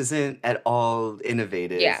 Like, this isn't at all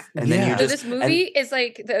innovative. Yeah. And then Yeah. you're So just. this movie is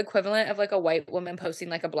like the equivalent of like a white woman posting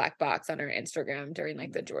like a black box on her Instagram during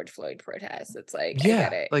like the George Floyd protests. It's like, I Yeah.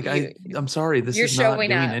 get it. Like, I'm sorry. This you're is not showing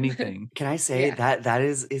doing up. anything. Can I say Yeah. that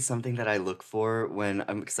is something that I look for when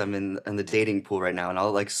because I'm in the dating pool right now, and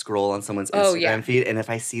I'll like scroll on someone's Oh, Instagram yeah. feed, and if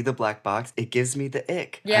I see the black box, it gives me the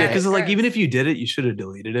ick. Yeah, Yeah, because it's like gross. even if you did it, you should have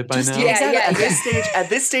deleted it by Just now. Yeah, exactly. yeah, At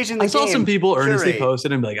this stage in the I saw game, some people earnestly curate.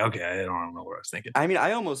 posted and be like, okay, I don't know what I was thinking. I mean,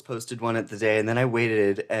 I almost posted one at the day, and then I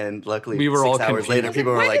waited, and luckily, We were all 6 hours later, confused.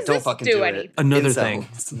 people were Why like, does "Don't this fucking do do anything?" it." Another thing,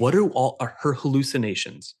 Incels. what do all are her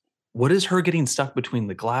hallucinations? What is her getting stuck between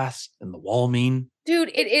the glass and the wall mean? Dude,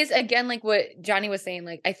 it is again like what Johnny was saying.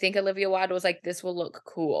 Like, I think Olivia Wilde was like, "This will look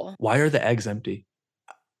cool." Why are the eggs empty?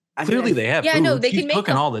 I mean, Clearly, they have Yeah, I food. know, they She's can make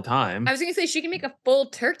cooking a- all the time. I was gonna say she can make a full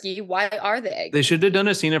turkey. Why are the eggs? They should have done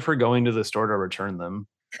a scene of her going to the store to return them.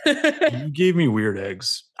 You gave me weird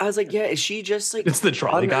eggs. I was like, yeah, is she just like? It's the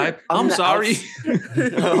trolley on guy. on I'm the sorry.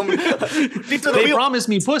 Victor, They we- promised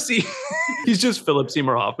me pussy. He's just Philip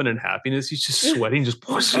Seymour Hoffman in happiness. He's just sweating, just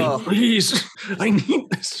pussy, Oh. please. I need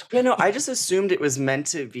this. Yeah, no, I just assumed it was meant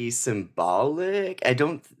to be symbolic. I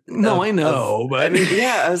don't. No, I know, but I mean,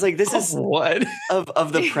 yeah, I was like, this Of is what?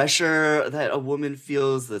 of the pressure that a woman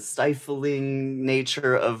feels, the stifling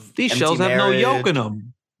nature of These empty shells have no marriage. yolk in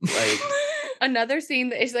them. Like, Another scene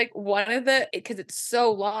that is like one of the because it's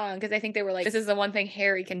so long because I think they were like, this is the one thing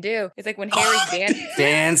Harry can do. It's like when Harry's dancing.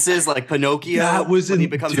 dances like Pinocchio. That was when he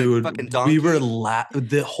in, becomes a dude. fucking donkey. We were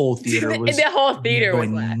the whole theater was the whole theater was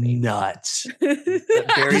going laughing. nuts.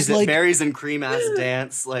 berries, like- berries and cream ass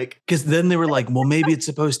dance. Like, Because then they were like, well, maybe it's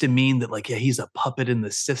supposed to mean that like, yeah, he's a puppet in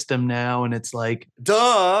the system now, and it's like,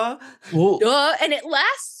 duh. well, Duh, and it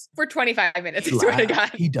lasts for 25 minutes. I swear to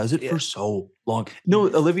God. he does it Yeah. for so long. No,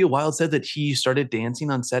 Olivia Wilde said that he started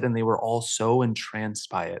dancing on set and they were all so entranced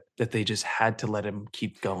by it that they just had to let him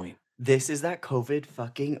keep going. This is that COVID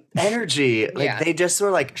fucking energy. Like, Yeah. they just were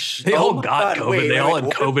like, Shh, They oh all my got God, COVID. wait, they all wait, had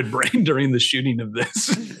what? COVID brain during the shooting of this.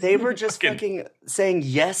 They were just fucking saying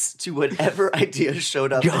yes to whatever idea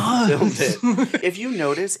showed up God. and filmed it. If you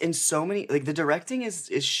notice, in so many, like, the directing is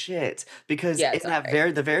shit because Yeah, in it's that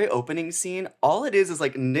alright. the very opening scene, all it is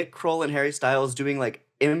like Nick Kroll and Harry Styles doing like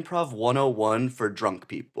improv 101 for drunk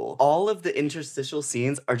people. All of the interstitial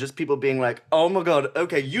scenes are just people being like, oh my God,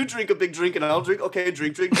 okay, you drink a big drink and I'll drink. Okay,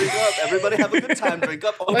 drink up. Everybody have a good time. Drink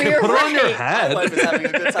up. Okay, you're Put it on your right. my head. wife is having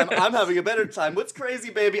a good time. I'm having a better time. What's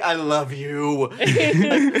crazy, baby? I love you.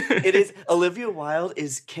 It is. Olivia Wilde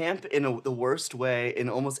is camp in the worst way in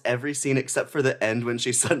almost every scene except for the end when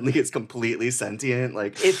she suddenly is completely sentient.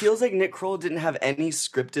 Like, it feels like Nick Kroll didn't have any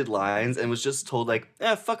scripted lines and was just told like,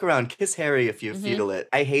 fuck around, kiss Harry if you feel it.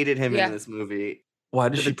 I hated him Yeah. in this movie. Why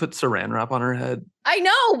did she put saran wrap on her head? I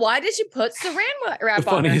know. Why did she put saran wrap The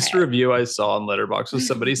on her funniest head? review I saw on Letterboxd was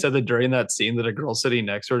somebody said that during that scene that a girl sitting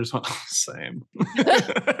next to her just went, oh, same.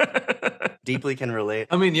 Deeply can relate.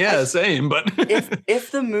 I mean, yeah, same, but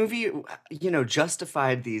if the movie,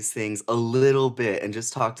 justified these things a little bit and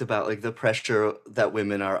just talked about like the pressure that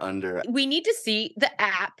women are under We need to see the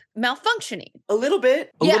app malfunctioning. a little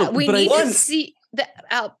bit. A yeah, little- we but I- need to Once. see the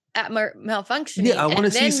app malfunctioning. Yeah, I want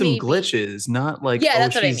to see some maybe, glitches, not like, yeah, oh,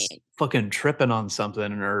 that's what I she's mean. fucking tripping on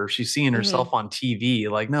something or she's seeing herself on TV.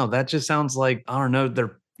 Like, no, that just sounds like, I don't know,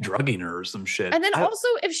 they're drugging her or some shit. And then also,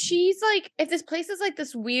 if she's like, if this place is like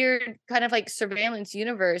this weird kind of like surveillance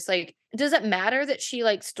universe, like, does it matter that she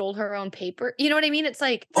like stole her own paper? You know what I mean? It's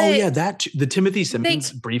like, oh yeah, the Timothy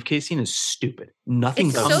Simmons briefcase scene is stupid.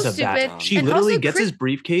 Nothing comes of that. She literally gets his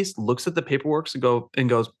briefcase, looks at the paperwork, and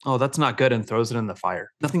goes, "Oh, that's not good," and throws it in the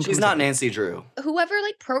fire. Nothing. She's not Nancy Drew. Whoever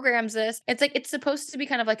like programs this, it's like it's supposed to be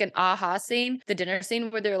kind of like an aha scene, the dinner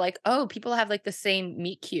scene where they're like, "Oh, people have like the same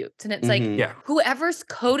meat cubes," and it's like, yeah, whoever's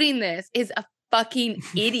coding this is a fucking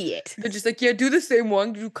idiot. They're just like, yeah, do the same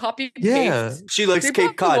one, do copy and paste. She likes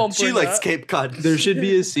Cape Cod. She likes Cape Cod. There should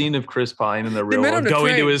be a scene of Chris Pine in the real world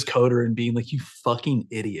going to his coder and being like, "You fucking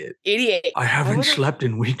idiot. I haven't slept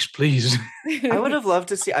in weeks, please." I would have loved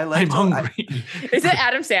to see. I'm hungry. Is it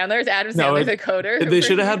Adam Sandler? Is Adam Sandler the coder? They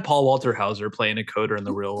should have had Paul Walter Hauser playing a coder in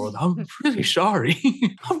the real world. I'm really sorry.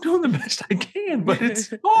 I'm doing the best I can, but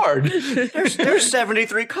it's hard. There's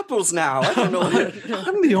 73 couples now. I don't know.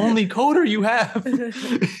 I'm the only coder you have.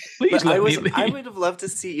 Please let me leave. I would have loved to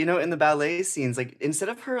see, in the ballet scenes, like instead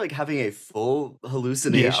of her like having a full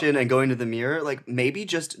hallucination and going to the mirror, like maybe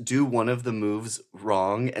just do one of the moves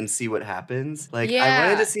wrong and see what happens. Like I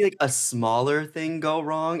wanted to see like a smaller thing go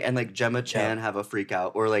wrong and like Gemma Chan have a freak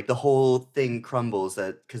out, or like the whole thing crumbles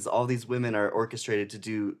because all these women are orchestrated to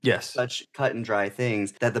do such cut and dry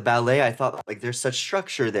things that the ballet, I thought like there's such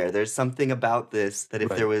structure there. There's something about this that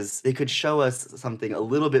if they could show us something a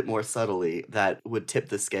little bit more subtly that would tip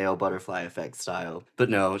the scale, butterfly effect style. But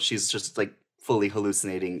no, she's just like fully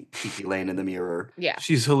hallucinating Kiki Lane in the mirror. Yeah.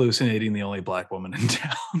 She's hallucinating the only black woman in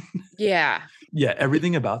town. Yeah. Yeah,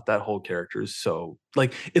 everything about that whole character is so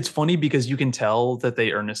like, it's funny because you can tell that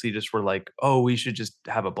they earnestly just were like, "Oh, we should just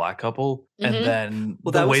have a black couple," and then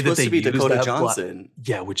that way that they to be Dakota Johnson,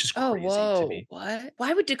 which is crazy to me. What?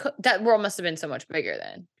 Why would that role must have been so much bigger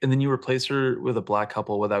then? And then you replace her with a black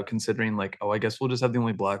couple without considering like, oh, I guess we'll just have the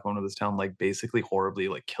only black woman of this town like basically horribly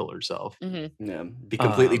like kill herself. Yeah, be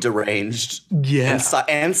completely deranged. Yeah,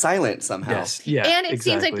 and silent somehow. Yes, yeah, and it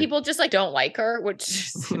seems like people just like don't like her, which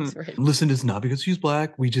seems right. Listen, it's not because she's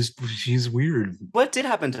black. She's weird. What did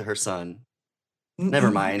happen to her son?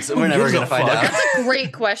 Never mind. So we're never going to find out. That's a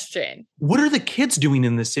great question. What are the kids doing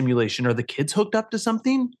in this simulation? Are the kids hooked up to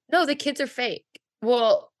something? No, the kids are fake.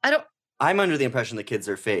 Well, I'm under the impression the kids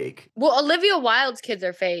are fake. Well, Olivia Wilde's kids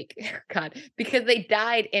are fake. God, because they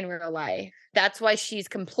died in real life. That's why she's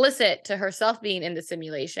complicit to herself being in the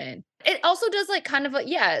simulation. It also does like kind of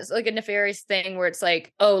it's like a nefarious thing where it's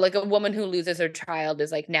like, oh, like a woman who loses her child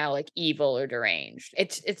is like now like evil or deranged.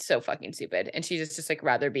 It's so fucking stupid. And she just like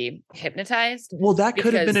rather be hypnotized. Well, that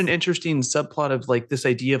could have been an interesting subplot of like this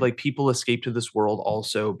idea of like people escape to this world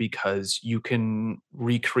also because you can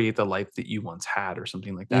recreate the life that you once had or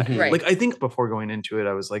something like that. Right. Like I think before going into it,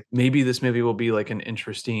 I was like, maybe this movie will be like an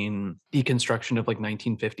interesting deconstruction of like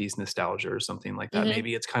 1950s nostalgia or something like that.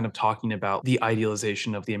 Maybe it's kind of talking about the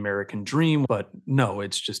idealization of the American dream, but no,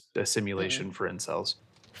 it's just a simulation for incels.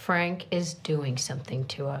 Frank is doing something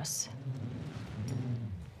to us.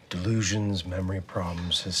 Delusions, memory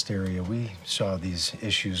problems, hysteria. We saw these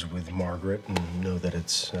issues with Margaret and know that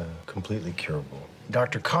it's completely curable.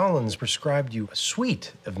 Dr. Collins prescribed you a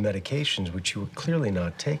suite of medications which you were clearly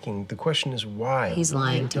not taking. The question is why? He's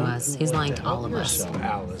lying to us. He's lying to all of us.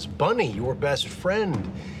 Alice, Bunny, your best friend,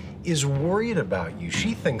 is worried about you.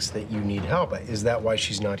 She thinks that you need help. Is that why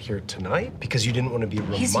she's not here tonight? Because you didn't want to be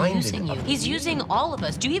reminded. He's using you. He's using all of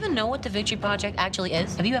us. Do you even know what the Victory Project actually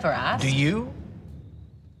is? Have you ever asked? Do you?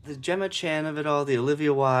 The Gemma Chan of it all, the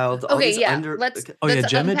Olivia Wilde. Okay, let's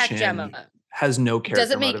Gemma unpack Chan Gemma. has no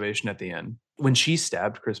character motivation at the end. When she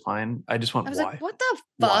stabbed Chris Pine, I just went, I was why? like, what the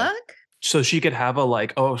fuck? So she could have a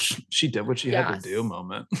like, oh, she did what she had to do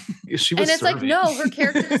moment. She was and it's serving. like, no, her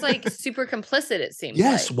character's like super complicit, it seems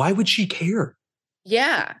Yes, like. why would she care?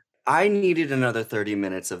 Yeah. I needed another 30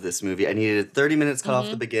 minutes of this movie. I needed 30 minutes cut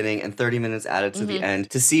off the beginning and 30 minutes added to the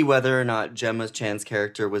end to see whether or not Gemma Chan's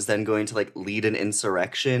character was then going to like lead an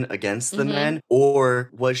insurrection against the men,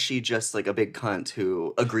 or was she just like a big cunt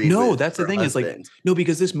who agreed with No, that's the her thing husband? is like, no,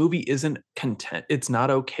 because this movie isn't content. It's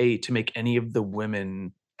not okay to make any of the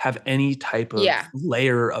women have any type of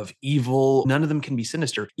layer of evil. None of them can be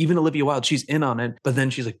sinister. Even Olivia Wilde, she's in on it, but then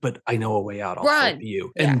she's like, but I know a way out. I'll help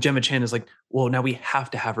you. And Gemma Chan is like, well, now we have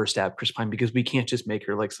to have her stab Chris Pine because we can't just make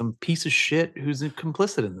her like some piece of shit who's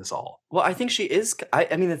complicit in this all. Well, I think she is.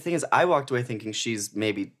 I mean, the thing is, I walked away thinking she's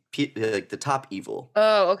maybe like the top evil.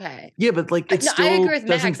 Oh, okay. Yeah, but like it still I agree with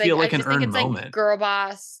doesn't Max. feel like, like I an just think earned it's moment. like girl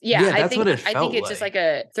boss. Yeah, Yeah, that's what it I felt think it's just like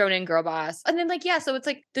a thrown in girl boss. And then like, yeah, so it's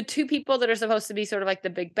like the two people that are supposed to be sort of like the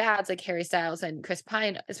big bads, like Harry Styles and Chris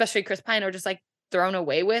Pine, especially Chris Pine, are just like thrown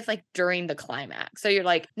away with like during the climax. So you're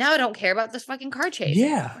like, now I don't care about this fucking car chase.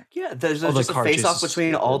 Yeah, there's just a face off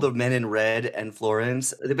between stupid. all the men in red and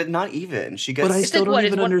Florence, but not even. She gets. But I still don't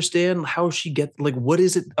even understand how she gets. Like, what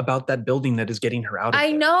is it about that building that is getting her out of I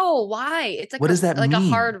there? know why. It's like What does that like mean? a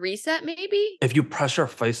hard reset, maybe. If you press your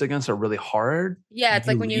face against it really hard, Yeah, it's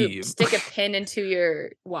like when you leave. stick a pin into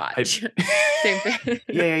your watch. Same thing.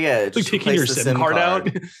 Yeah. It's like taking your SIM card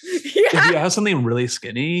out. If you have something really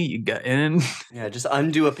skinny, you get in. Yeah, just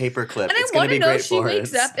undo a paper clip. And it's I want to be know great if she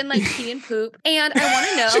wakes up and like pee and poop. And I want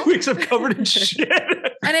to know. She wakes up covered in shit.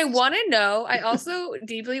 And I want to know, I also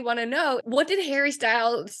deeply want to know, what did Harry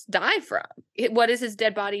Styles die from? What is his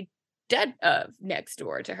dead body dead of next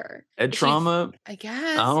door to her? Head trauma? I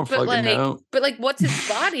guess. I don't fucking know. But like, what's his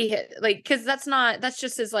body hit? Like, because that's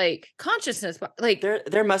just his like consciousness. Like,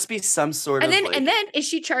 there must be some sort and of. And then is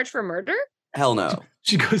she charged for murder? Hell no.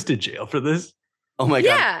 She goes to jail for this. Oh my god.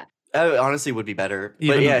 Yeah. It honestly would be better.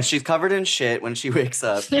 But yeah, she's covered in shit when she wakes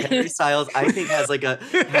up. Harry Styles, I think,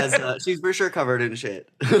 she's for sure covered in shit.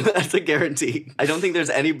 That's a guarantee. I don't think there's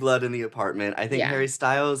any blood in the apartment. I think Harry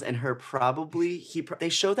Styles and her they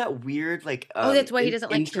show that weird like that's why he doesn't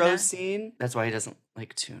like intro tuna. scene. That's why he doesn't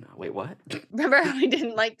like tuna. Wait, what? Remember how he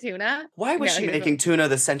didn't like tuna? Why was she making tuna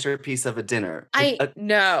the centerpiece of a dinner?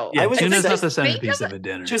 No. Yeah, I was tuna's not the centerpiece of a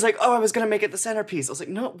dinner. She was like, "Oh, I was gonna make it the centerpiece." I was like,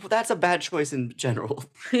 "No, that's a bad choice in general."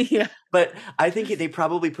 Yeah. But I think they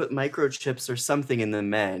probably put microchips or something in the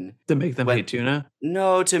men to make them hate tuna.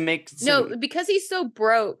 No, to make because he's so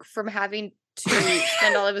broke from having to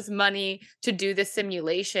spend all of his money to do the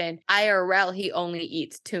simulation. IRL, he only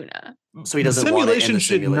eats tuna. So he doesn't want it in the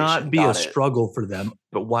should simulation. not be a struggle for them.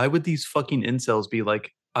 But why would these fucking incels be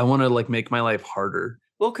like, I want to like make my life harder?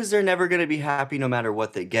 Well, because they're never going to be happy no matter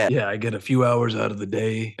what they get. Yeah, I get a few hours out of the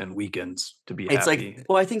day and weekends to be It's happy. like,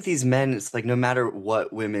 well, I think these men, it's like no matter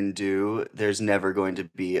what women do, there's never going to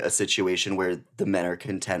be a situation where the men are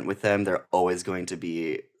content with them. They're always going to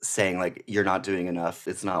be saying like, you're not doing enough.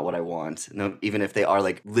 It's not what I want. No, even if they are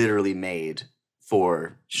like literally made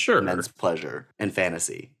for men's pleasure and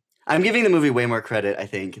fantasy. I'm giving the movie way more credit, I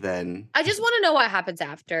think, than... I just want to know what happens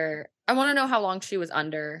after. I want to know how long she was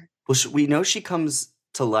under. Well, we know she comes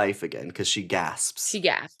to life again because she gasps. She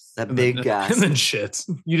gasps. That big gasp. And then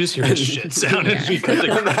shits. You just hear a shit sound. And she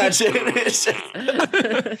Imagine.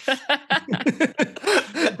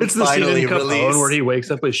 It's the scene in Capone where he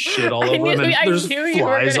wakes up with shit all over him and there's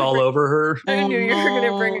flies all over her. I knew you were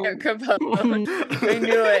going to bring up Capone. I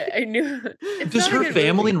knew it. I knew it. It's just her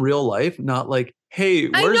family in real life, not like, hey,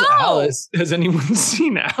 where's Alice? Has anyone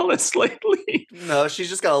seen Alice lately? No, she's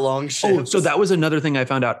just got a long shift. Oh, so that was another thing I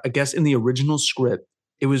found out. I guess in the original script,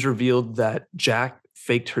 it was revealed that Jack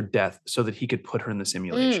faked her death so that he could put her in the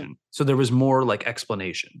simulation. So there was more like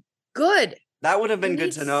explanation. Good. That would have been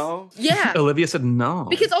good to know. Yeah. Olivia said no.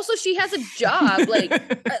 Because also she has a job,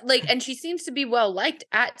 and she seems to be well liked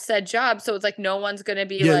at said job. So it's like no one's gonna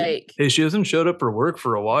be like, hey, she hasn't showed up for work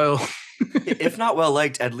for a while. If not well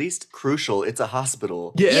liked, at least crucial. It's a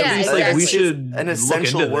hospital. Yeah, at least like we should an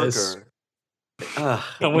essential worker.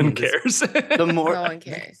 No one cares. The more no one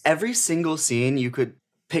cares. Every single scene you could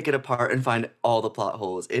pick it apart and find all the plot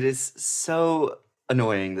holes. It is so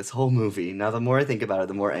annoying, this whole movie. Now, the more I think about it,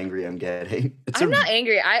 the more angry I'm getting. I'm not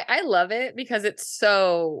angry. I love it because it's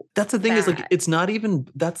so That's the thing bad. Is like, it's not even,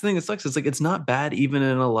 that's the thing that sucks. It's like, it's not bad even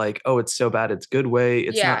in a like, oh, it's so bad, it's good way.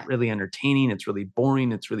 It's not really entertaining. It's really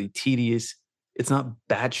boring. It's really tedious. It's not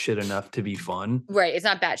bad shit enough to be fun. Right. It's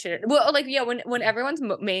not bad shit. Well, like, yeah, when everyone's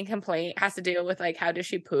main complaint has to deal with like, how does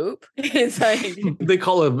she poop? It's like they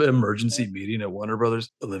call an emergency meeting at Warner Brothers.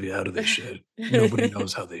 Olivia, how do they shit? Nobody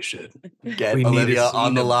knows how they shit. Get Olivia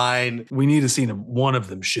on the line. We need a scene of one of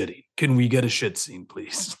them shitting. Can we get a shit scene,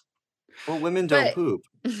 please? Well, women don't poop.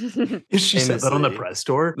 She said that on the press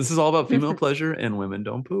tour. This is all about female pleasure and women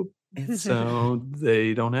don't poop. So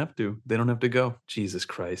they don't have to. They don't have to go. Jesus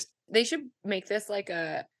Christ. They should make this like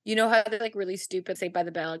a, you know how they're like really stupid, say by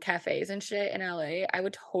the Bell cafes and shit in LA. I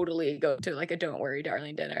would totally go to like a Don't Worry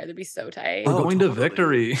Darling dinner. That'd be so tight. We're going to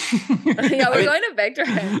Victory. Yeah, we're going to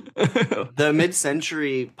Victory. The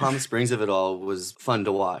mid-century Palm Springs of it all was fun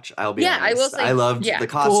to watch. I'll be honest. I will say, I loved the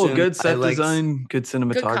costume. Cool, good set design, good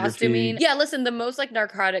cinematography. Good costuming. Yeah, listen, the most like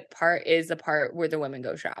narcotic part is the part where the women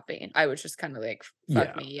go shopping. I was just kind of like,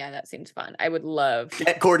 fuck me. Yeah, that seems fun. I would love.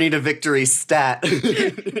 Get Courtney to Victory stat.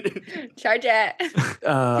 Charge it.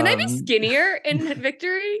 Can I be skinnier in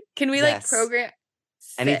Victory? Can we like program?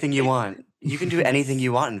 Anything you want. You can do anything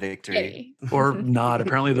you want in Victory. Or not.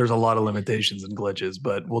 Apparently there's a lot of limitations and glitches,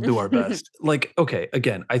 but we'll do our best. Like, okay,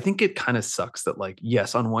 again, I think it kind of sucks that, like,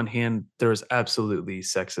 yes, on one hand, there's absolutely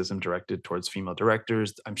sexism directed towards female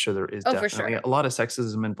directors. I'm sure there is definitely a lot of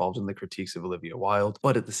sexism involved in the critiques of Olivia Wilde.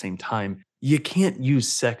 But at the same time, you can't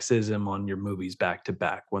use sexism on your movies back to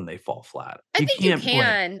back when they fall flat. I think you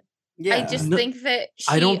can. Yeah. I just think that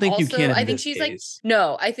I don't think also, you can. I think she's case. Like,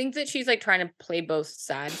 no, I think that she's like trying to play both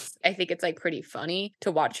sides. I think it's like pretty funny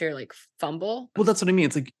to watch her like fumble. Well, that's what I mean.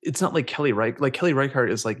 It's like, it's not like Kelly Reich. Like Kelly Reichardt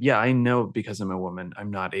is like, yeah, I know because I'm a woman, I'm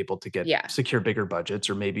not able to secure bigger budgets,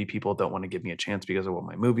 or maybe people don't want to give me a chance because of what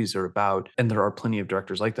my movies are about. And there are plenty of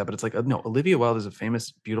directors like that. But it's like, no, Olivia Wilde is a famous,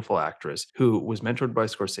 beautiful actress who was mentored by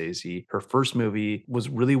Scorsese. Her first movie was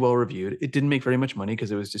really well reviewed. It didn't make very much money because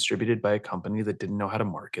it was distributed by a company that didn't know how to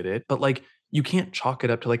market it. But like, you can't chalk it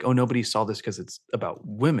up to like, oh, nobody saw this because it's about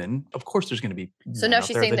women. Of course, there's going to be. So now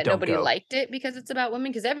she's saying that nobody liked it because it's about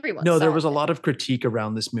women, because everyone. No, there was a lot of critique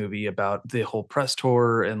around this movie about the whole press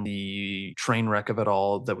tour and the train wreck of it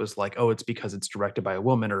all. That was like, oh, it's because it's directed by a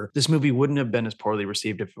woman, or this movie wouldn't have been as poorly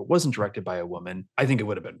received if it wasn't directed by a woman. I think it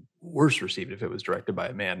would have been worse received if it was directed by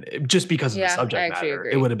a man, just because of the subject matter.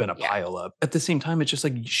 Agree. It would have been a pile up. At the same time, it's just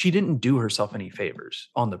like she didn't do herself any favors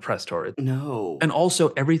on the press tour. No, and also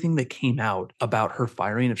everything that came out about her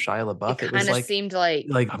firing of Shia LaBeouf, it was like, seemed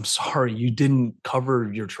like I'm sorry, you didn't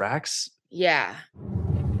cover your tracks. Yeah.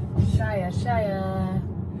 Shia.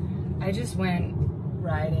 I just went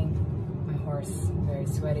riding my horse, very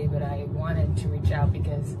sweaty, but I wanted to reach out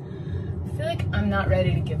because I feel like I'm not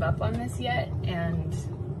ready to give up on this yet, and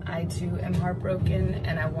I too am heartbroken,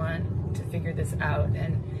 and I want to figure this out.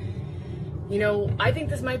 And you know, I think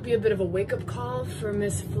this might be a bit of a wake-up call for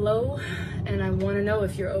Miss Flo, and I want to know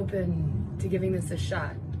if you're open to giving this a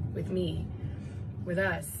shot with me, with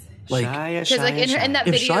us. Like, because like in that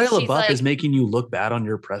if video, Shia LaBeouf like, is making you look bad on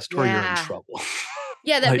your press tour, you're in trouble.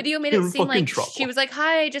 Yeah, that video made it seem like she was like,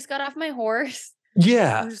 "Hi, I just got off my horse."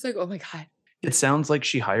 Yeah, I'm just like, "Oh my god." It sounds like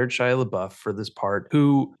she hired Shia LaBeouf for this part,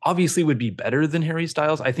 who obviously would be better than Harry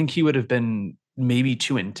Styles. I think he would have been maybe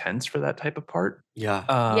too intense for that type of part. Yeah.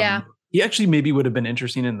 Yeah. He actually maybe would have been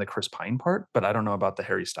interesting in the Chris Pine part, but I don't know about the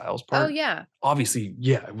Harry Styles part. Oh yeah. Obviously,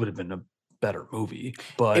 yeah, it would have been a better movie,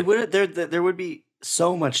 but it would there would be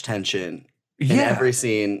so much tension in every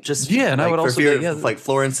scene. Just and I would also fear like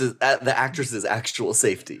Florence's the actress's actual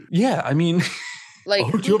safety. Yeah, I mean, like, I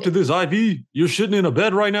hooked you up to this IV. You're shitting in a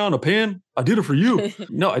bed right now in a pan. I did it for you.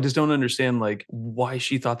 No, I just don't understand like why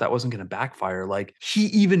she thought that wasn't going to backfire. Like he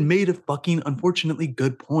even made a fucking unfortunately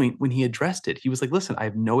good point when he addressed it. He was like, listen, I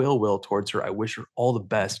have no ill will towards her. I wish her all the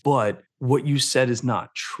best, but what you said is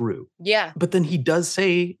not true. Yeah. But then he does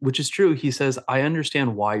say, which is true. He says, I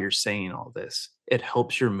understand why you're saying all this. It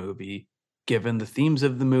helps your movie, given the themes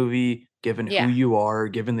of the movie, given who you are,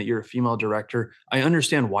 given that you're a female director. I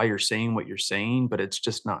understand why you're saying what you're saying, but it's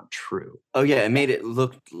just not true. Oh yeah, it made it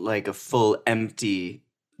look like a full empty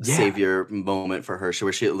savior moment for her,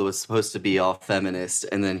 where she was supposed to be all feminist,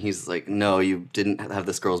 and then he's like, no, you didn't have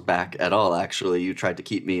this girl's back at all. Actually, you tried to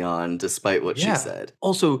keep me on despite what she said.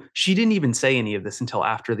 Also, she didn't even say any of this until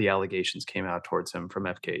after the allegations came out towards him from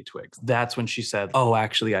FKA Twigs. That's when she said, oh,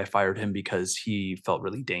 actually, I fired him because he felt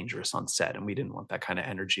really dangerous on set, and we didn't want that kind of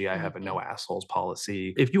energy. I have a no assholes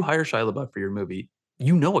policy. If you hire Shia LaBeouf for your movie,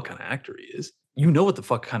 you know what kind of actor he is. You know what the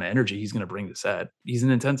fuck kind of energy he's going to bring to set. He's an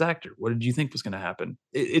intense actor. What did you think was going to happen?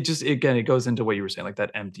 It just, again, it goes into what you were saying, like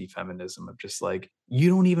that empty feminism of just like, you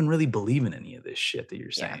don't even really believe in any of this shit that you're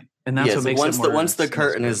saying. And that's what makes once it more once the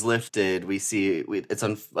curtain is lifted, we see it's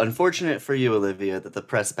unfortunate for you, Olivia, that the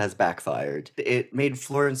press has backfired. It made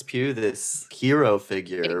Florence Pugh this hero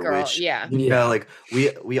figure, which you know, like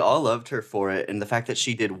we all loved her for it, and the fact that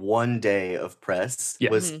she did one day of press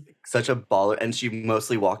was such a baller, and she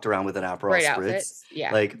mostly walked around with an Aperol spritz.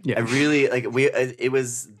 I really like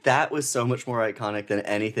that was so much more iconic than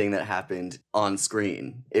anything that happened on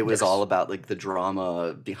screen. It was all about like the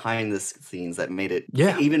drama behind the scenes that made it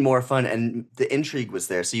even more fun, and the intrigue was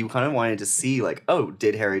there. So you kind of wanted to see like, oh,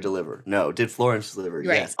 did Harry deliver? No. Did Florence deliver?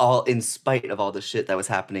 Yes. All in spite of all the shit that was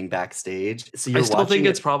happening backstage. So I still think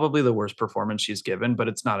it's probably the worst performance she's given, but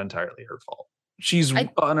it's not entirely her fault. She's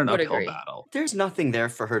on an uphill battle. There's nothing there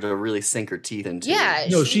for her to really sink her teeth into. Yeah.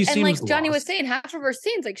 No, she seems and like Johnny lost. was saying, half of her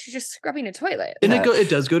scenes, like she's just scrubbing a toilet. And it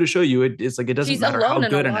does go to show you, it's like, it doesn't She's matter how alone in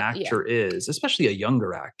good a an lot- actor is, especially a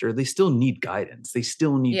younger actor. They still need guidance. They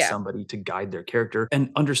still need somebody to guide their character. And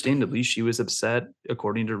understandably, she was upset,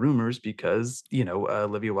 according to rumors, because, you know,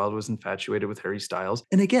 Olivia Wilde was infatuated with Harry Styles.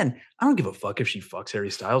 And again, I don't give a fuck if she fucks Harry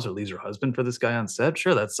Styles or leaves her husband for this guy on set.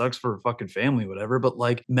 Sure, that sucks for her fucking family, whatever. But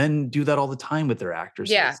like, men do that all the time with their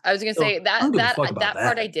actresses. Yeah, I was gonna say that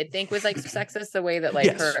part I did think was like sexist, the way that like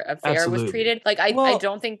Yes, her affair was treated. Like I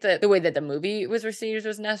don't think that the way that the movie was received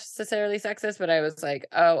was necessarily sexist, but I was like,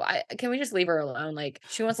 oh, can we just leave her alone? Like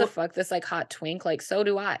she wants to fuck this like hot twink, like so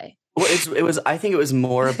do I. Well, it was. I think it was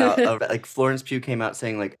more about like Florence Pugh came out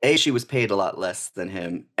saying like A, she was paid a lot less than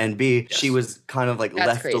him, and B, she was kind of like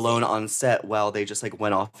left alone on set while they just like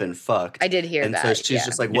went off and fucked. I did hear that. And so she's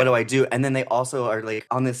just like, what do I do? And then they also are like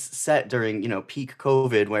on this set during peak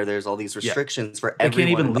COVID where there's all these restrictions for everyone.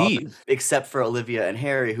 They can't even leave except for Olivia and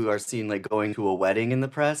Harry, who are seen like going to a wedding in the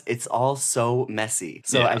press. It's all so messy.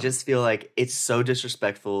 So I just feel like it's so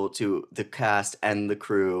disrespectful to the cast and the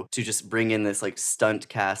crew to just bring in this like stunt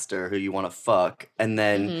caster who you want to fuck and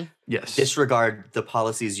then disregard the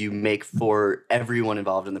policies you make for everyone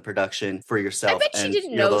involved in the production for yourself. I bet she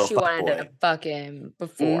didn't know she wanted to fuck him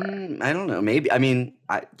before. I don't know. Maybe. I mean,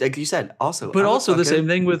 like you said, also. But also the same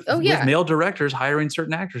thing with male directors hiring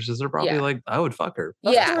certain actresses. They're probably like, I would fuck her.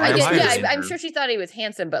 I'm sure she thought he was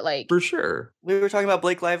handsome, but like. For sure. We were talking about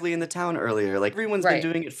Blake Lively in The Town earlier. Like everyone's been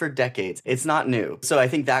doing it for decades. It's not new. So I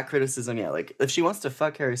think that criticism, like if she wants to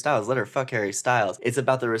fuck Harry Styles, let her fuck Harry Styles. It's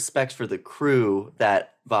about the respect for the crew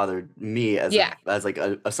that bothered me as like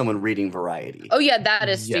someone reading Variety. Oh yeah, that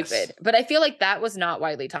is stupid. But I feel like that was not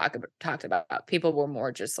widely talked about. People were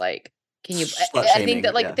more just like, can you? I think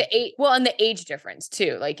that like the age, and the age difference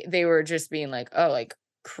too. Like they were just being like, oh, like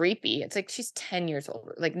creepy. It's like she's 10 years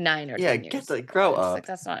older, like 9 or 10 years. Grow up. Like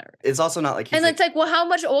that's not. It's also not like. And it's like, well, how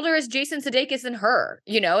much older is Jason Sudeikis than her?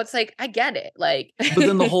 It's like I get it. Like, but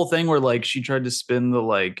then the whole thing where like she tried to spin the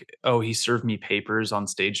like, oh, he served me papers on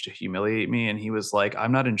stage to humiliate me, and he was like,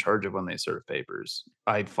 I'm not in charge of when they serve papers.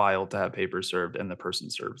 I filed to have papers served, and the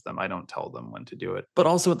person serves them. I don't tell them when to do it. But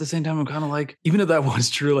also at the same time, I'm kind of like, even if that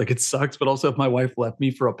was true, like it sucks. But also, if my wife left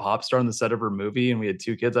me for a pop star on the set of her movie, and we had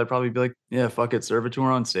 2 kids, I'd probably be like, yeah, fuck it, serve it to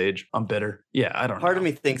her on stage. I'm bitter. Yeah, I don't know. Part of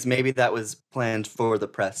me thinks maybe that was planned for the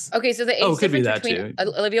press. Okay, so the age difference between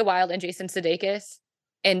Olivia Wilde and Jason Sudeikis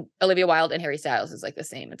and Olivia Wilde and Harry Styles is like the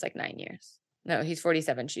same. It's like 9 years. No, he's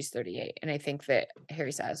 47, she's 38. And I think that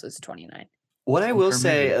Harry Styles was 29. What I will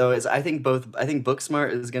say though is I think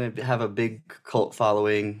Booksmart is going to have a big cult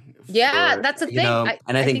following. Yeah, that's the thing.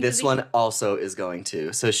 I think this one also is going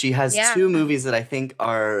to. So she has 2 movies that I think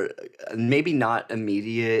are maybe not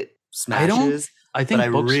immediate smashes. I think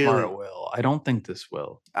Booksmart will. I don't think this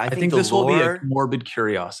will. I think this will be a morbid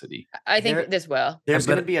curiosity. I think this will. There's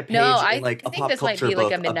going to be a page in like a pop culture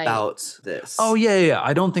book about this. Oh, yeah.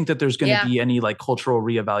 I don't think that there's going to be any like cultural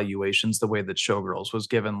reevaluations the way that Showgirls was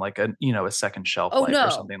given like a second shelf life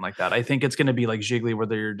or something like that. I think it's going to be like Jiggly where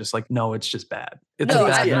they're just like, no, it's just bad. It's a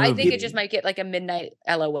bad movie. I think it just might get like a midnight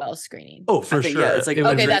LOL screening. Oh, for sure. Yeah, it's like,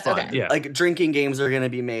 okay, that's okay. Yeah. Like drinking games are going to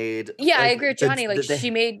be made. Yeah, I agree with Johnny. Like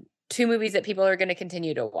she made 2 movies that people are going to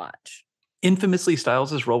continue to watch. Infamously,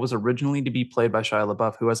 Styles' role was originally to be played by Shia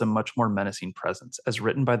LaBeouf, who has a much more menacing presence. As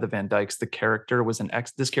written by the Van Dykes, this character was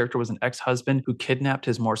an ex-husband who kidnapped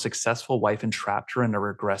his more successful wife and trapped her in a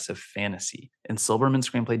regressive fantasy. In Silverman's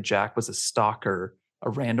screenplay, Jack was a stalker, a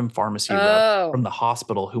random pharmacy rep from the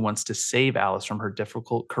hospital who wants to save Alice from her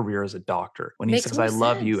difficult career as a doctor. When he says, I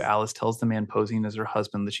love you, Alice tells the man posing as her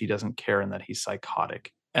husband that she doesn't care and that he's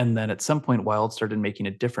psychotic. And then at some point, Wilde started making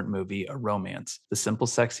a different movie, a romance. The simple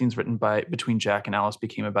sex scenes written between Jack and Alice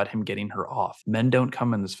became about him getting her off. Men don't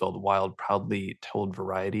come in this film, Wilde proudly told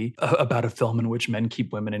Variety, about a film in which men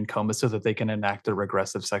keep women in coma so that they can enact their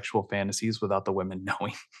regressive sexual fantasies without the women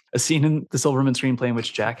knowing. A scene in the Silverman screenplay in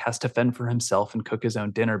which Jack has to fend for himself and cook his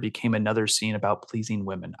own dinner became another scene about pleasing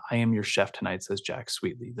women. I am your chef tonight, says Jack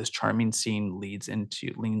sweetly. This charming scene leans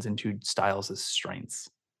into Styles' strengths.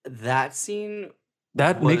 That scene...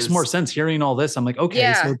 That makes more sense. Hearing all this, I'm like,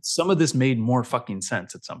 okay, so some of this made more fucking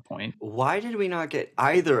sense at some point. Why did we not get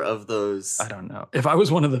either of those? I don't know. If I was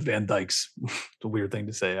one of the Van Dykes, the weird thing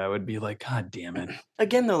to say, I would be like, God damn it.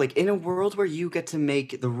 Again, though, like in a world where you get to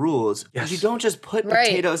make the rules, you don't just put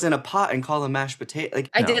potatoes in a pot and call them mashed potato. Like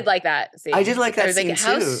I did like that scene. I did like that scene too.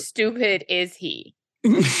 How stupid is he?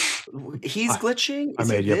 He's glitching. I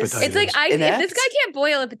made you potatoes. It's like if this guy can't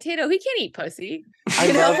boil a potato, he can't eat pussy.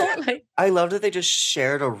 I love that they just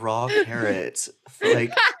shared a raw carrot,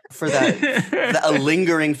 like for that a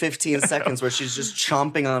lingering 15 seconds where she's just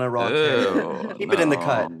chomping on a raw carrot. Keep it in the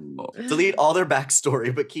cut. Delete all their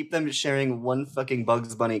backstory, but keep them sharing one fucking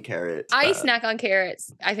Bugs Bunny carrot. I snack on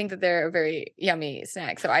carrots. I think that they're a very yummy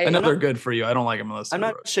snack. So I know they're good for you. I don't like them unless I'm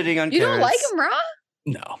not shitting on carrots. You don't like them raw?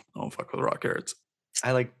 No, I don't fuck with raw carrots.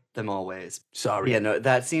 I like them always. Sorry. Yeah, no,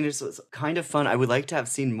 that scene was kind of fun. I would like to have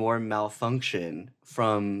seen more malfunction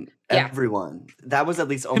from Yeah. everyone. That was at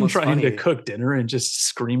least Him almost trying funny. to cook dinner and just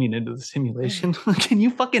screaming into the simulation. Can you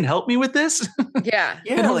fucking help me with this? Yeah.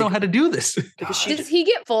 Yeah, I don't know like, how to do this. because she Does he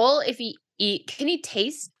get full if he eat? Can he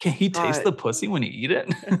taste? Can he taste Uh, the pussy when he eat it?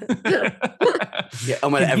 yeah, oh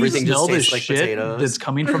my, Can he everything just smell the tastes like shit potatoes. that's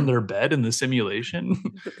coming from their bed in the simulation?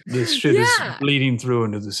 This shit Yeah. is bleeding through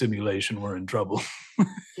into the simulation. We're in trouble.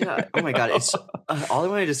 Yeah. Oh my god, it's all I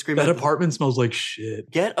wanted to scream. That at- apartment smells like shit.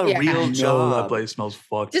 Get a Yeah. real No, that job. place smells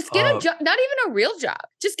fucked Just get up. a job, not even a real job.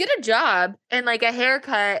 Just get a job and like a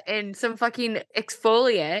haircut and some fucking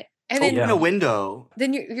exfoliant, and then Open a window.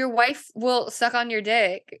 then your wife will suck on your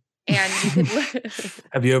dick, and you could.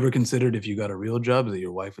 Have you ever considered if you got a real job that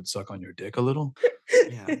your wife would suck on your dick a little?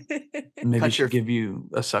 Yeah. Maybe Cut she'd your- give you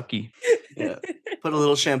a sucky. Yeah. Put a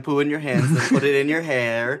little shampoo in your hands, then put it in your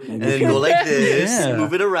hair, and then go like this, Yeah.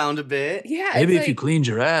 move it around a bit. Yeah, Maybe it's if you cleaned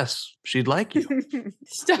your ass, she'd like you.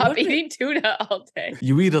 stop eating tuna all day.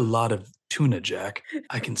 You eat a lot of tuna, Jack.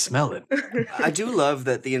 I can smell it. I do love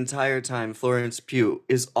that the entire time Florence Pugh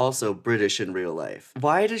is also British in real life.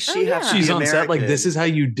 Why does she have to She's be on set like, this American? is how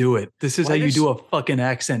you do it. This is Why how you does do a fucking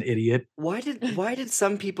accent, idiot. Why did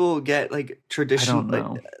some people get like traditional? know.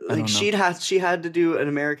 I Like don't know. she had to do an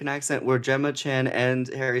American accent where Gemma Chan and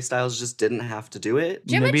Harry Styles just didn't have to do it.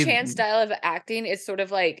 Gemma Maybe- Chan's style of acting is sort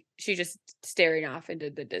of like she just staring off into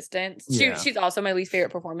the distance. Yeah. She's also my least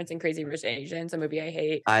favorite performance in Crazy Rich Asians, a movie I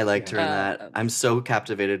hate. I liked her in that. I'm so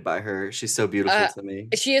captivated by her. She's so beautiful to me.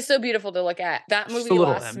 She is so beautiful to look at. That She's movie a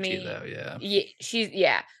little lost empty me. though, yeah.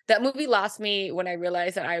 Yeah. That movie lost me when I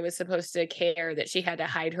realized that I was supposed to care that she had to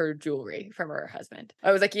hide her jewelry from her husband.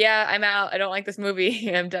 I was like, yeah, I'm out. I don't like this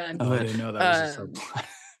movie. I'm done. Oh, I didn't know that was a Um, subplot.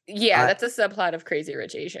 Yeah, I- that's a subplot of Crazy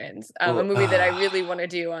Rich Asians. A Well, movie that I really want to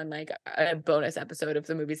do on like a bonus episode of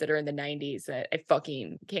the movies that are in the 90s that I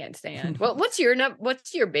fucking can't stand. Well, what's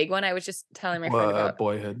your big one? I was just telling my friend about.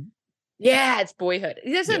 Boyhood. Yeah, it's Boyhood.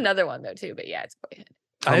 There's Yeah. another one though too, but yeah, it's Boyhood.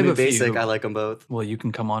 I have a basic. I like them both. Well, you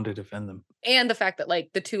can come on to defend them. And the fact that like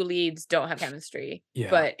the two leads don't have chemistry, Yeah.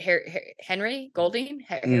 but Henry Golding,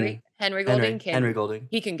 Henry Golding can Henry Golding.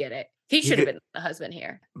 he can get it. He should have been the husband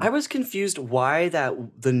here. I was confused why that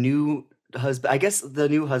the new husband. I guess the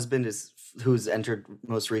new husband is who's entered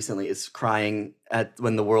most recently is crying at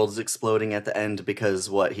when the world's exploding at the end because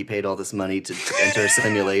what he paid all this money to enter a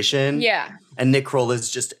simulation. Yeah. And Nick Kroll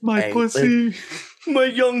is just My pussy. my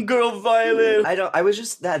young girl Violet. I was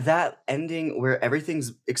just that ending where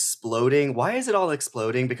everything's exploding. Why is it all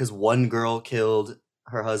exploding? Because one girl killed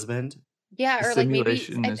her husband. Yeah, The or like maybe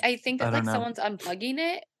simulation is- I think I that don't like know. someone's unplugging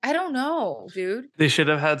it. I don't know, dude. They should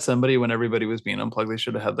have had somebody when everybody was being unplugged. They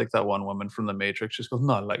should have had like that one woman from the Matrix just go,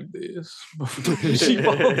 not like this. She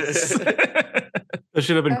falls. That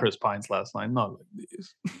should have been Chris Pine's last line, not like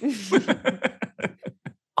this.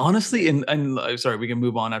 Honestly, and I'm sorry, we can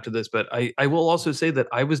move on after this, but I will also say that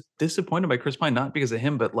I was disappointed by Chris Pine, not because of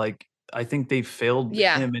him, but like I think they failed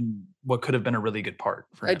Yeah. him in what could have been a really good part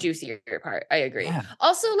for A him. juicier part. I agree. Yeah.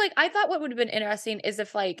 Also, like I thought what would have been interesting is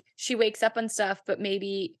if like she wakes up and stuff, but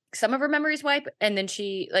maybe some of her memories wipe and then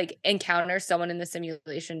she like encounters someone in the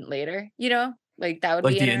simulation later, you know? Like that would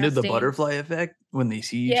Like be the end of the interesting. butterfly effect when they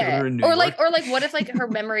see each Yeah. other in New Or York. like what if like her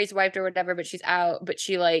memories wiped or whatever, but she's out, but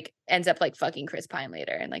she like ends up like fucking Chris Pine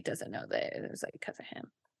later and like doesn't know that it was like because of him.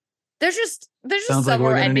 There's just Sounds like we're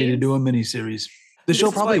several gonna need to endings. do a mini series. The This show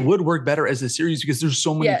is probably why- would work better as a series because there's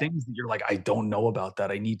so many Yeah. things that you're like, I don't know about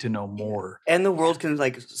that. I need to know more. And the world can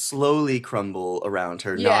like slowly crumble around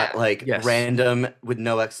her, not Yeah. like Yes. random with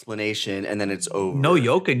no explanation and then it's over. No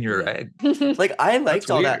yolk in your egg. Like I liked That's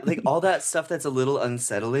all weird. that, like all that stuff that's a little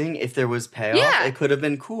unsettling. If there was payoff, Yeah. it could have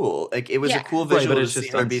been cool. Like it was Yeah. a cool Right, visual but to it's see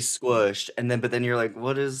just her be squished, and then you're like,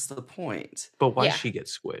 what is the point? But why Yeah. she get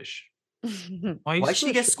squish? Why you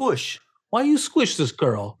she get squish her? squished? Why you squish this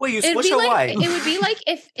girl? Wait, you It'd squish be her? like, Why? it would be like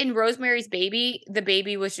if in Rosemary's Baby, the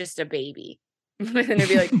baby was just a baby. And it'd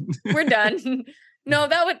be like, we're done. No,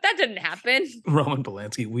 that didn't happen. Roman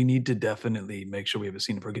Polanski, we need to definitely make sure we have a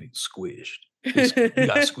scene of her getting squished. You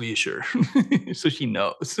gotta squish her so she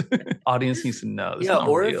knows. Audience needs to know. This is Yeah, not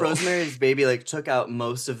or real. if Rosemary's Baby like took out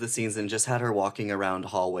most of the scenes and just had her walking around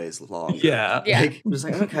hallways long. Yeah. Yeah. Like, just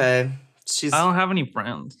like, okay, she's I don't have any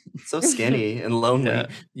friends. so skinny and lonely. Yeah.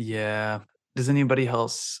 Yeah. Does anybody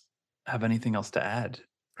else have anything else to add?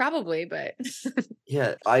 Probably, but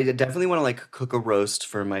Yeah, I definitely want to like cook a roast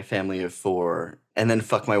for my family of 4 and then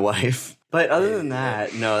fuck my wife. But other than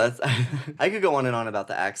that, no, that's I could go on and on about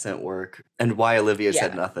the accent work and why Olivia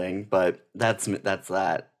said Yeah. nothing, but that's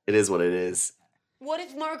that. It is what it is. What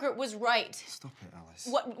if Margaret was right? Stop it, Alice.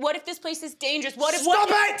 What if this place is dangerous? What if... Stop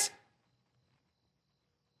it!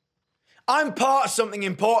 I'm part of something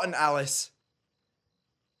important, Alice.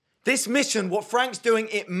 This mission, what Frank's doing,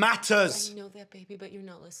 it matters. I know that, baby, but you're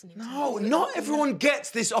not listening. No, not everyone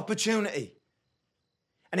gets this opportunity.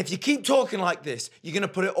 And if you keep talking like this, you're going to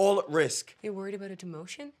put it all at risk. You're worried about a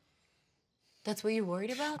demotion? That's what you're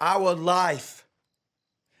worried about? Our life.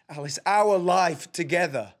 Alice, our life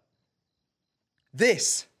together.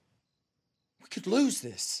 This. We could lose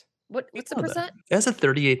this. What's the percent? It has a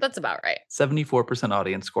 38. That's about right. 74%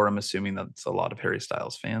 audience score. I'm assuming that's a lot of Harry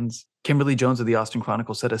Styles fans. Kimberly Jones of the Austin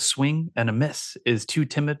Chronicle said a swing and a miss is too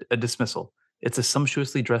timid a dismissal. It's a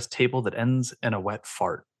sumptuously dressed table that ends in a wet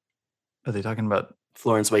fart. Are they talking about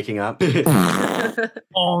Florence waking up?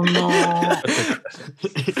 Oh no.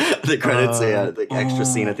 The credits, the extra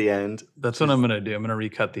scene at the end. That's what I'm going to do. I'm going to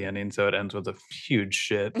recut the ending so it ends with a huge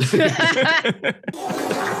shit.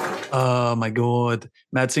 Oh my God.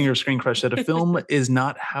 Matt Singer of Screen Crush said a film is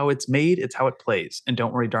not how it's made, it's how it plays. And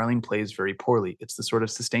Don't Worry, Darling plays very poorly. It's the sort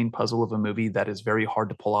of sustained puzzle of a movie that is very hard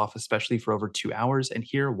to pull off, especially for over 2 hours. And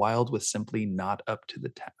here, Wilde was simply not up to the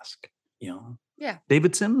task. Yeah.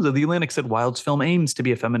 David Sims of The Atlantic said Wilde's film aims to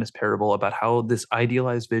be a feminist parable about how this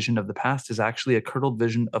idealized vision of the past is actually a curdled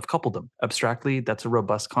vision of coupledom. Abstractly, that's a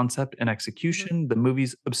robust concept. In execution, the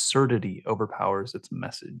movie's absurdity overpowers its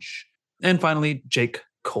message. And finally, Jake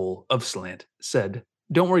Cole of Slant said,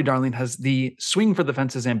 Don't Worry, Darling has the swing for the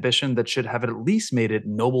fences ambition that should have at least made it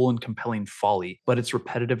noble and compelling folly, but its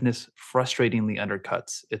repetitiveness frustratingly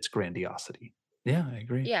undercuts its grandiosity. Yeah, I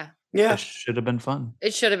agree. Yeah. Yeah. It should have been fun.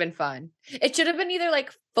 It should have been fun. It should have been either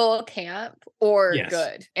like full camp or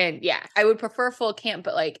good. And yeah, I would prefer full camp,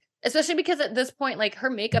 but like, especially because at this point, like her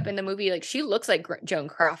makeup in the movie, like she looks like Joan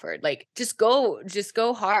Crawford. Like just go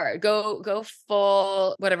hard, go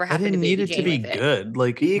full. Whatever happened. I didn't need it to be good.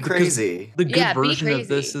 Like be crazy. The good version of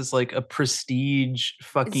this is like a prestige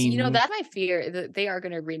fucking. That's my fear that they are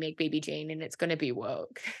going to remake Baby Jane and it's going to be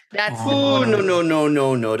woke. That's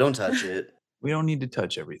no, don't touch it. We don't need to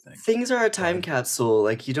touch everything. Things are a time capsule.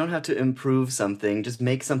 Like, you don't have to improve something. Just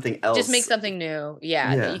make something else. Just make something new.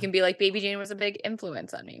 Yeah. You can be like, Baby Jane was a big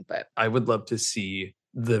influence on me. But I would love to see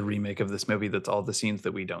the remake of this movie that's all the scenes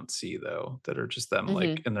that we don't see, though, that are just them,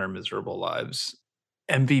 like, in their miserable lives.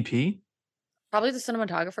 MVP? Probably the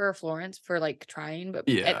cinematographer, Florence, for, like, trying, but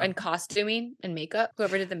and costuming and makeup.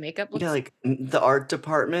 Whoever did the makeup. Yeah, like, the art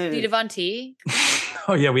department. Dita Von T.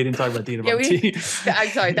 Oh, yeah, we didn't talk about Dita Von T. I'm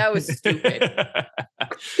sorry, that was stupid.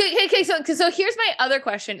 Okay, so here's my other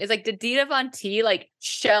question is like, did Dita Von T like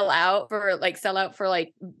sell out for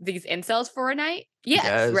like these incels for a night?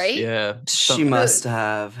 Yes, right? Yeah. She must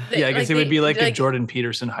have. Yeah, I guess it would be like if Jordan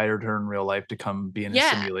Peterson hired her in real life to come be in a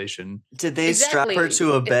simulation. Did they strap her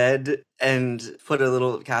to a bed and put a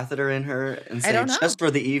little catheter in her and say, just for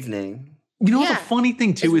the evening? You know, the funny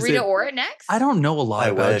thing too is Rita Ora next? I don't know a lot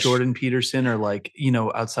about Jordan Peterson or like,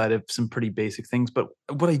 outside of some pretty basic things. But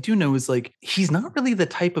what I do know is like, he's not really the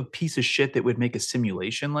type of piece of shit that would make a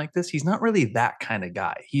simulation like this. He's not really that kind of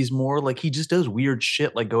guy. He's more like, he just does weird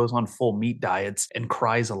shit, like goes on full meat diets and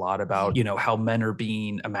cries a lot about, how men are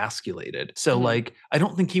being emasculated. So like, I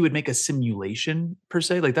don't think he would make a simulation per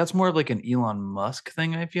se. Like that's more of like an Elon Musk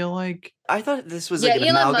thing, I feel like. I thought this was like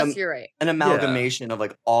you're right. An amalgamation of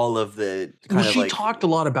like all of the she talked a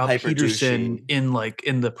lot about Peterson in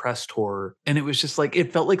the press tour, and it was just like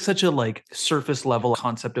it felt like such a like surface level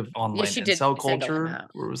concept of online incel culture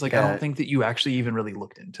where it was like I don't think that you actually even really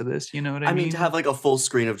looked into this, you know what I mean? To have like a full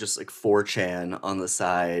screen of just like 4chan on the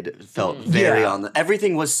side felt very on the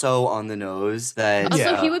everything was so on the nose that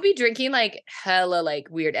also he would be drinking like hella like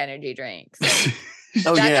weird energy drinks.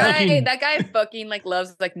 That guy fucking like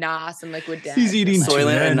loves like Nas and Liquid Death. He's eating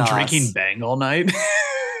Soylent and drinking Bang all night.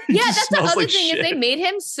 Yeah, that's the other thing is they made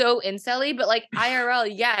him so incelly, but like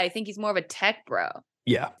IRL, I think he's more of a tech bro.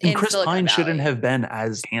 Yeah. And Chris Pine shouldn't have been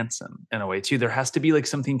as handsome in a way too. There has to be like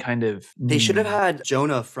something kind of They should have had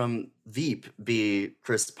Jonah from Veep be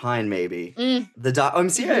Chris Pine maybe. I'm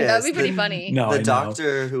serious. That'd be pretty funny. No, the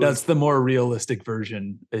doctor who that's the more realistic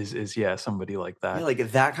version is somebody like that. Yeah,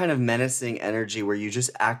 like that kind of menacing energy where you just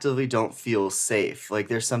actively don't feel safe. Like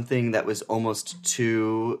there's something that was almost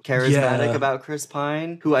too charismatic about Chris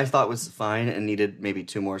Pine, who I thought was fine and needed maybe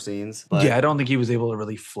 2 more scenes. But I don't think he was able to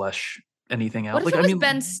really flesh anything out. What if it was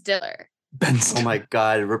Ben Stiller? Ben Oh my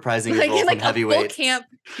God, reprising his Like role in from like a full Heavyweights. camp,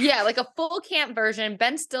 like a full camp version.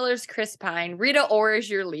 Ben Stiller's Chris Pine, Rita Ora is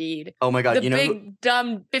your lead. Oh my God, The big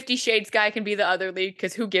dumb 50 Shades guy can be the other lead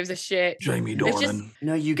because who gives a shit? Jamie It's just- Dornan.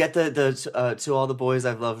 No, you get the To All the Boys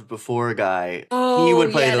I've Loved Before guy. Oh, he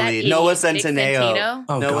would play yeah, the that lead. idiot, Noah Nick Centineo.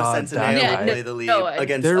 Oh, Noah God, Centineo that would guy. play the lead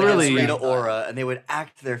against They're really- Rita Ora, and they would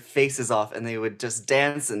act their faces off, and they would just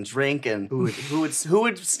dance and drink, and who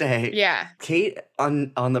would stay? Yeah. Kate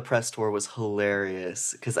on the press tour was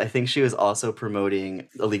hilarious because I think she was also promoting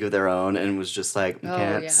A League of Their Own and was just like,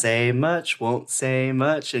 can't say much, won't say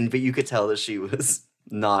much, but you could tell that she was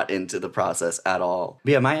not into the process at all.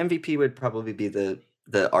 But yeah, my MVP would probably be the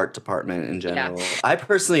art department in general. Yeah. I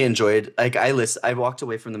personally enjoyed, like, I walked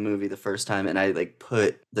away from the movie the first time and I like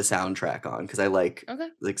put the soundtrack on because I like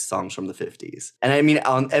songs from the 50s. And I mean,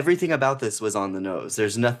 everything about this was on the nose.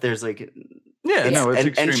 There's like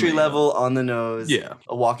it's entry level on the nose. Yeah,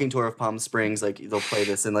 a walking tour of Palm Springs. Like they'll play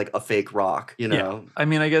this in like a fake rock. You know. Yeah. I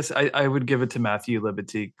mean, I guess I would give it to Matthew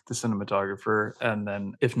Libatique, the cinematographer, and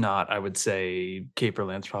then if not, I would say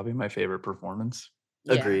Caperland's probably my favorite performance.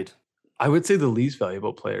 Yeah. Agreed. I would say the least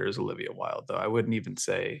valuable player is Olivia Wilde, though. I wouldn't even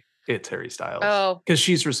say it's Harry Styles. Oh, because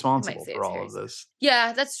she's responsible for all of this.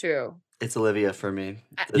 Yeah, that's true. It's Olivia for me.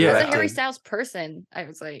 As a Harry Styles person, I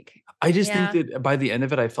was like, I just think that by the end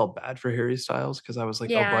of it, I felt bad for Harry Styles because I was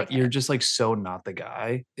like, oh, but you're just like so not the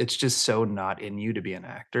guy. It's just so not in you to be an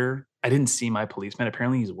actor. I didn't see My Policeman.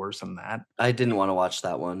 Apparently he's worse than that. I didn't want to watch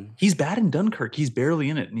that one. He's bad in Dunkirk. He's barely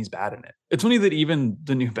in it and he's bad in it. It's funny that even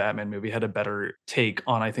the new Batman movie had a better take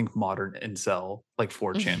on, I think, modern incel, like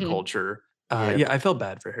 4chan culture. I felt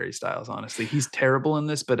bad for Harry Styles, honestly. He's terrible in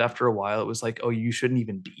this, but after a while it was like, oh, you shouldn't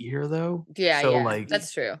even be here though. Yeah, like,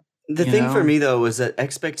 that's true. The thing for me though was that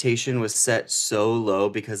expectation was set so low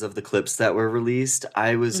because of the clips that were released.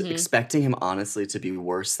 I was expecting him honestly to be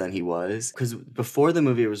worse than he was, because before the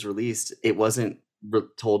movie was released, it wasn't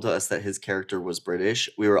told to us that his character was British.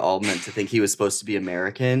 We were all meant to think he was supposed to be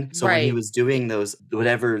American. So when he was doing those,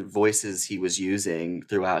 whatever voices he was using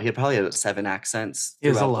throughout, he probably had 7 accents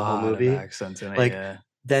throughout the whole movie. Of accents in it, like,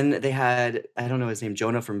 then they had, I don't know his name,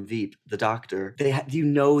 Jonah from Veep, the doctor.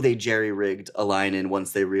 They jerry-rigged a line in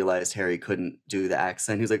once they realized Harry couldn't do the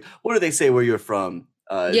accent. He was like, what do they say where you're from?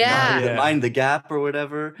 Mind the gap or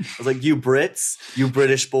whatever. I was like, you Brits, you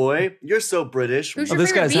British boy, you're so British.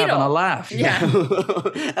 This guy's having a laugh. Yeah.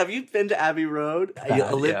 Have you been to Abbey Road?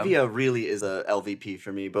 Olivia really is a LVP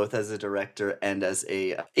for me, both as a director and as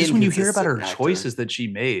a just when you hear about her choices that she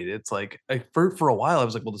made, it's like for a while I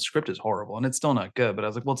was like, well, the script is horrible and it's still not good. But I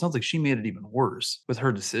was like, well, it sounds like she made it even worse with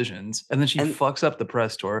her decisions. And then she fucks up the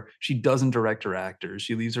press tour. She doesn't direct her actors.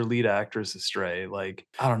 She leaves her lead actress astray. Like,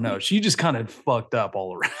 I don't know. She just kind of fucked up all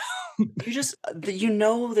around.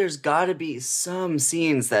 There's got to be some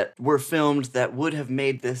scenes that were filmed that would have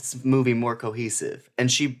made this movie more cohesive,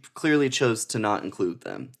 and she clearly chose to not include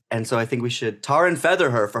them. And so I think we should tar and feather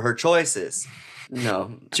her for her choices.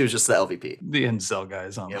 No, she was just the LVP. The incel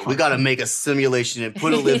guys on. Yeah, we got to make a simulation and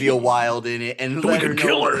put Olivia Wilde in it and let her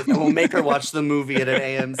kill her. And we'll make her watch the movie at an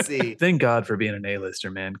AMC. Thank God for being an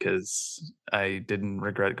A-lister, man, because I didn't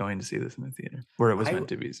regret going to see this in the theater where it was meant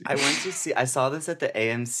to be. I saw this at the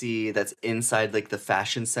AMC that's inside like the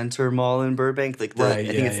Fashion Center Mall in Burbank. Like I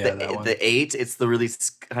think it's the 8. It's the really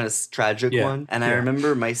kind of tragic one. And I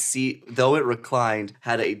remember my seat, though it reclined,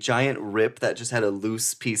 had a giant rip that just had a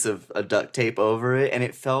loose piece of a duct tape over it, and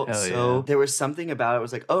it felt there was something about it. I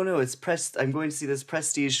was like, oh no, I'm going to see this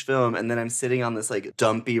prestige film, and then I'm sitting on this like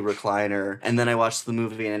dumpy recliner, and then I watched the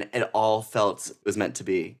movie and it all felt it was meant to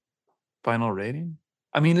be. Final rating?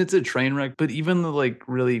 I mean, it's a train wreck, but even the like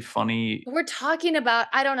really funny. We're talking about,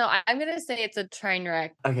 I don't know. I'm going to say it's a train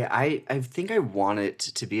wreck. Okay, I think I want it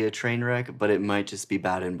to be a train wreck, but it might just be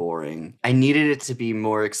bad and boring. I needed it to be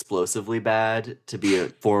more explosively bad to be a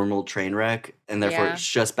formal train wreck, and therefore it's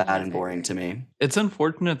just bad and boring to me. It's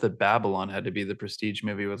unfortunate that Babylon had to be the prestige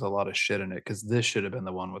movie with a lot of shit in it, because this should have been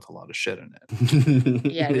the one with a lot of shit in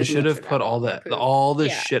it. They should have put all the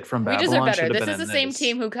shit from Babylon. We deserve better. This is the same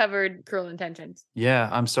team who covered Cruel Intentions. Yeah,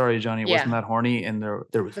 I'm sorry, Johnny. It wasn't that horny, and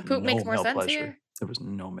there was the poop no makes more male sense pleasure. here. There was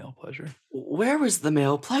no male pleasure. Where was the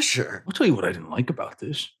male pleasure? I'll tell you what I didn't like about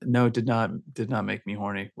this. No, it did not make me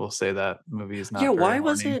horny. We'll say that movie is not. Yeah, why horny.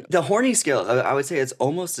 was it the horny scale? I would say it's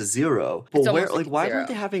almost a 0. But why weren't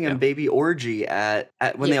they having a baby orgy at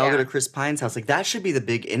when they all go to Chris Pine's house? Like that should be the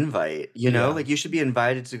big invite. You know, like you should be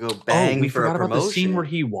invited to go bang we for a forgot promotion. About the scene where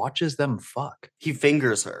he watches them fuck. He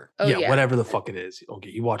fingers her. Oh, whatever the fuck it is.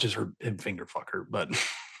 Okay, he watches him finger fuck her, but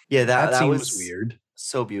yeah, that scene was weird.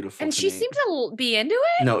 so beautiful. And to she me. seemed to be into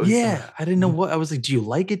it. No, it was, Yeah, I didn't know what I was like. Do you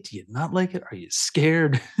like it? Do you not like it? Are you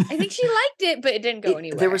scared? I think she liked it, but it didn't go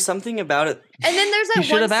anywhere. There was something about it. And then there's You that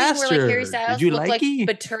should one have scene asked where like her, Harry "Did Styles you looked like like it?"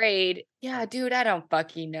 betrayed. Yeah, dude, I don't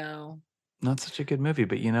fucking know. Not such a good movie,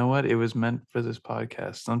 but you know what? It was meant for this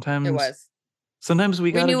podcast. It was. Sometimes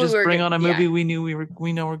we gotta knew we just were bring go- on a yeah. movie we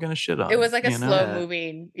know we're gonna shit on. It was like a you know? slow Yeah.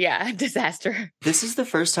 moving, disaster. This is the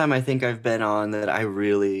first time I think I've been on that I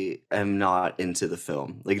really am not into the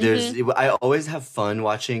film. Like, I always have fun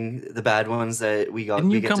watching the bad ones that we Didn't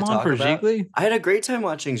you get come to on talk for about. Gigli? I had a great time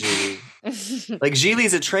watching Gigli. Like,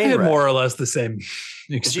 Gigli's a I train had wreck. more or less the same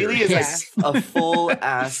Gigli experience. is like a full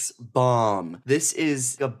ass bomb. This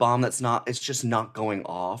is a bomb that's not. It's just not going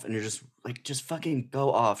off, and you're just like, just fucking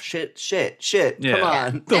go off. Shit. Yeah. Come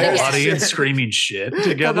on. The And whole again- audience screaming shit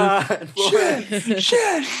together. Come on, Florence.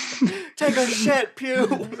 Shit. Take a shit, Pew.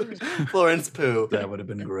 Florence Pooh. That would have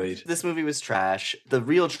been great. This movie was trash. The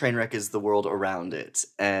real train wreck is the world around it.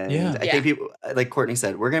 And Yeah. I think people, like Courtney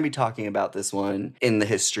said, we're going to be talking about this one in the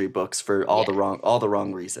history books for all the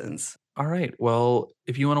wrong reasons. All right. Well,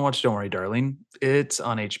 if you want to watch Don't Worry, Darling, it's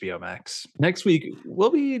on HBO Max. Next week we'll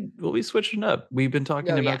be switching up. We've been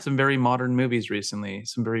talking about some very modern movies recently,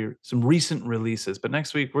 some recent releases. But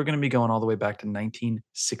next week we're going to be going all the way back to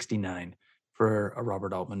 1969 for a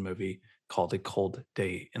Robert Altman movie called A Cold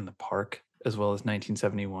Day in the Park, as well as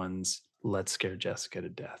 1971's Let's Scare Jessica to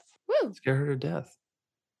Death. Woo! Scare her to death.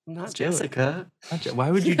 Not Let's do it. Jessica. Why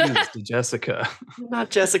would you do this to Jessica? Not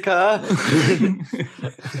Jessica.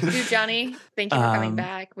 Dude, Johnny, thank you for coming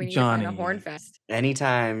back. We need to find a Johnny. horn fest.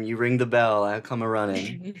 Anytime you ring the bell, I'll come a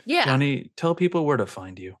running. Yeah. Johnny, tell people where to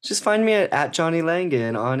find you. Just find me at Johnny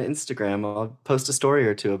Langan on Instagram. I'll post a story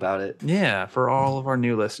or two about it. Yeah, for all of our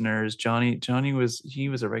new listeners, Johnny was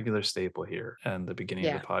a regular staple here in the beginning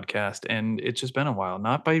of the podcast, and it's just been a while.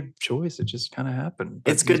 Not by choice, it just kind of happened.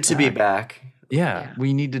 But It's good he's to be back. Yeah,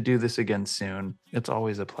 we need to do this again soon. It's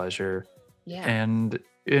always a pleasure. Yeah. And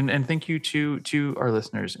thank you to our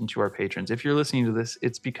listeners and to our patrons. If you're listening to this,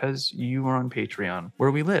 it's because you are on Patreon, where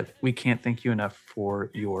we live. We can't thank you enough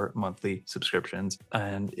for your monthly subscriptions.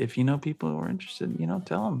 And if you know people who are interested,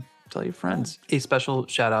 tell your friends. A special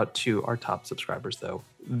shout out to our top subscribers, though: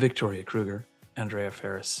 Victoria Kruger, Andrea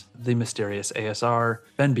Ferris, The Mysterious ASR,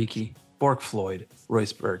 Ben Beakey, Bork Floyd,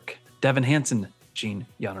 Royce Burke, Devin Hansen, Jean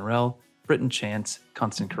Yanarell, Britton Chance,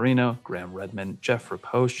 Constant Carino, Graham Redmond, Jeff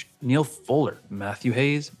Rapoche, Neil Fuller, Matthew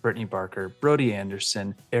Hayes, Brittany Barker, Brody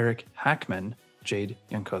Anderson, Eric Hackman, Jade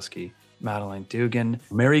Jankowski, Madeline Dugan,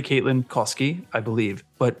 Mary Caitlin Koski, I believe.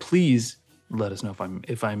 But please let us know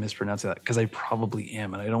if I'm mispronouncing that, because I probably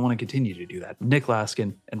am, and I don't want to continue to do that. Nick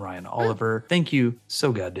Laskin and Ryan Oliver, thank you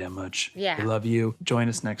so goddamn much. Yeah. We love you. Join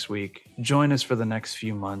us next week. Join us for the next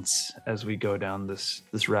few months as we go down this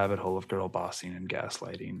rabbit hole of girl bossing and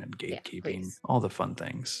gaslighting and gatekeeping, all the fun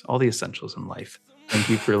things, all the essentials in life. Thank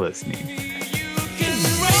you for listening.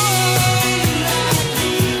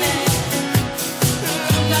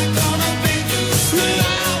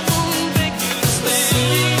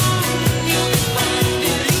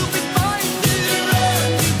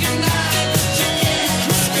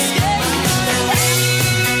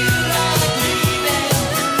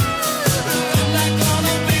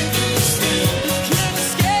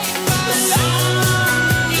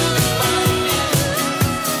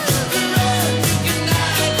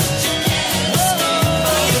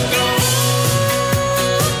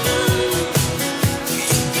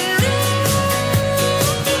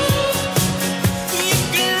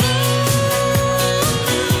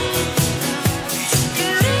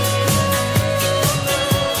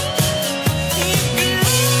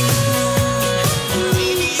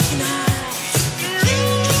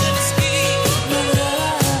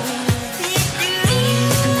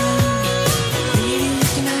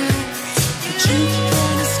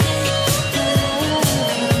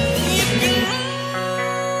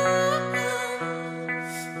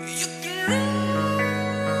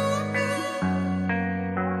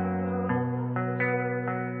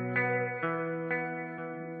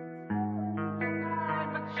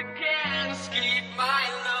 Keep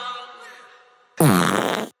my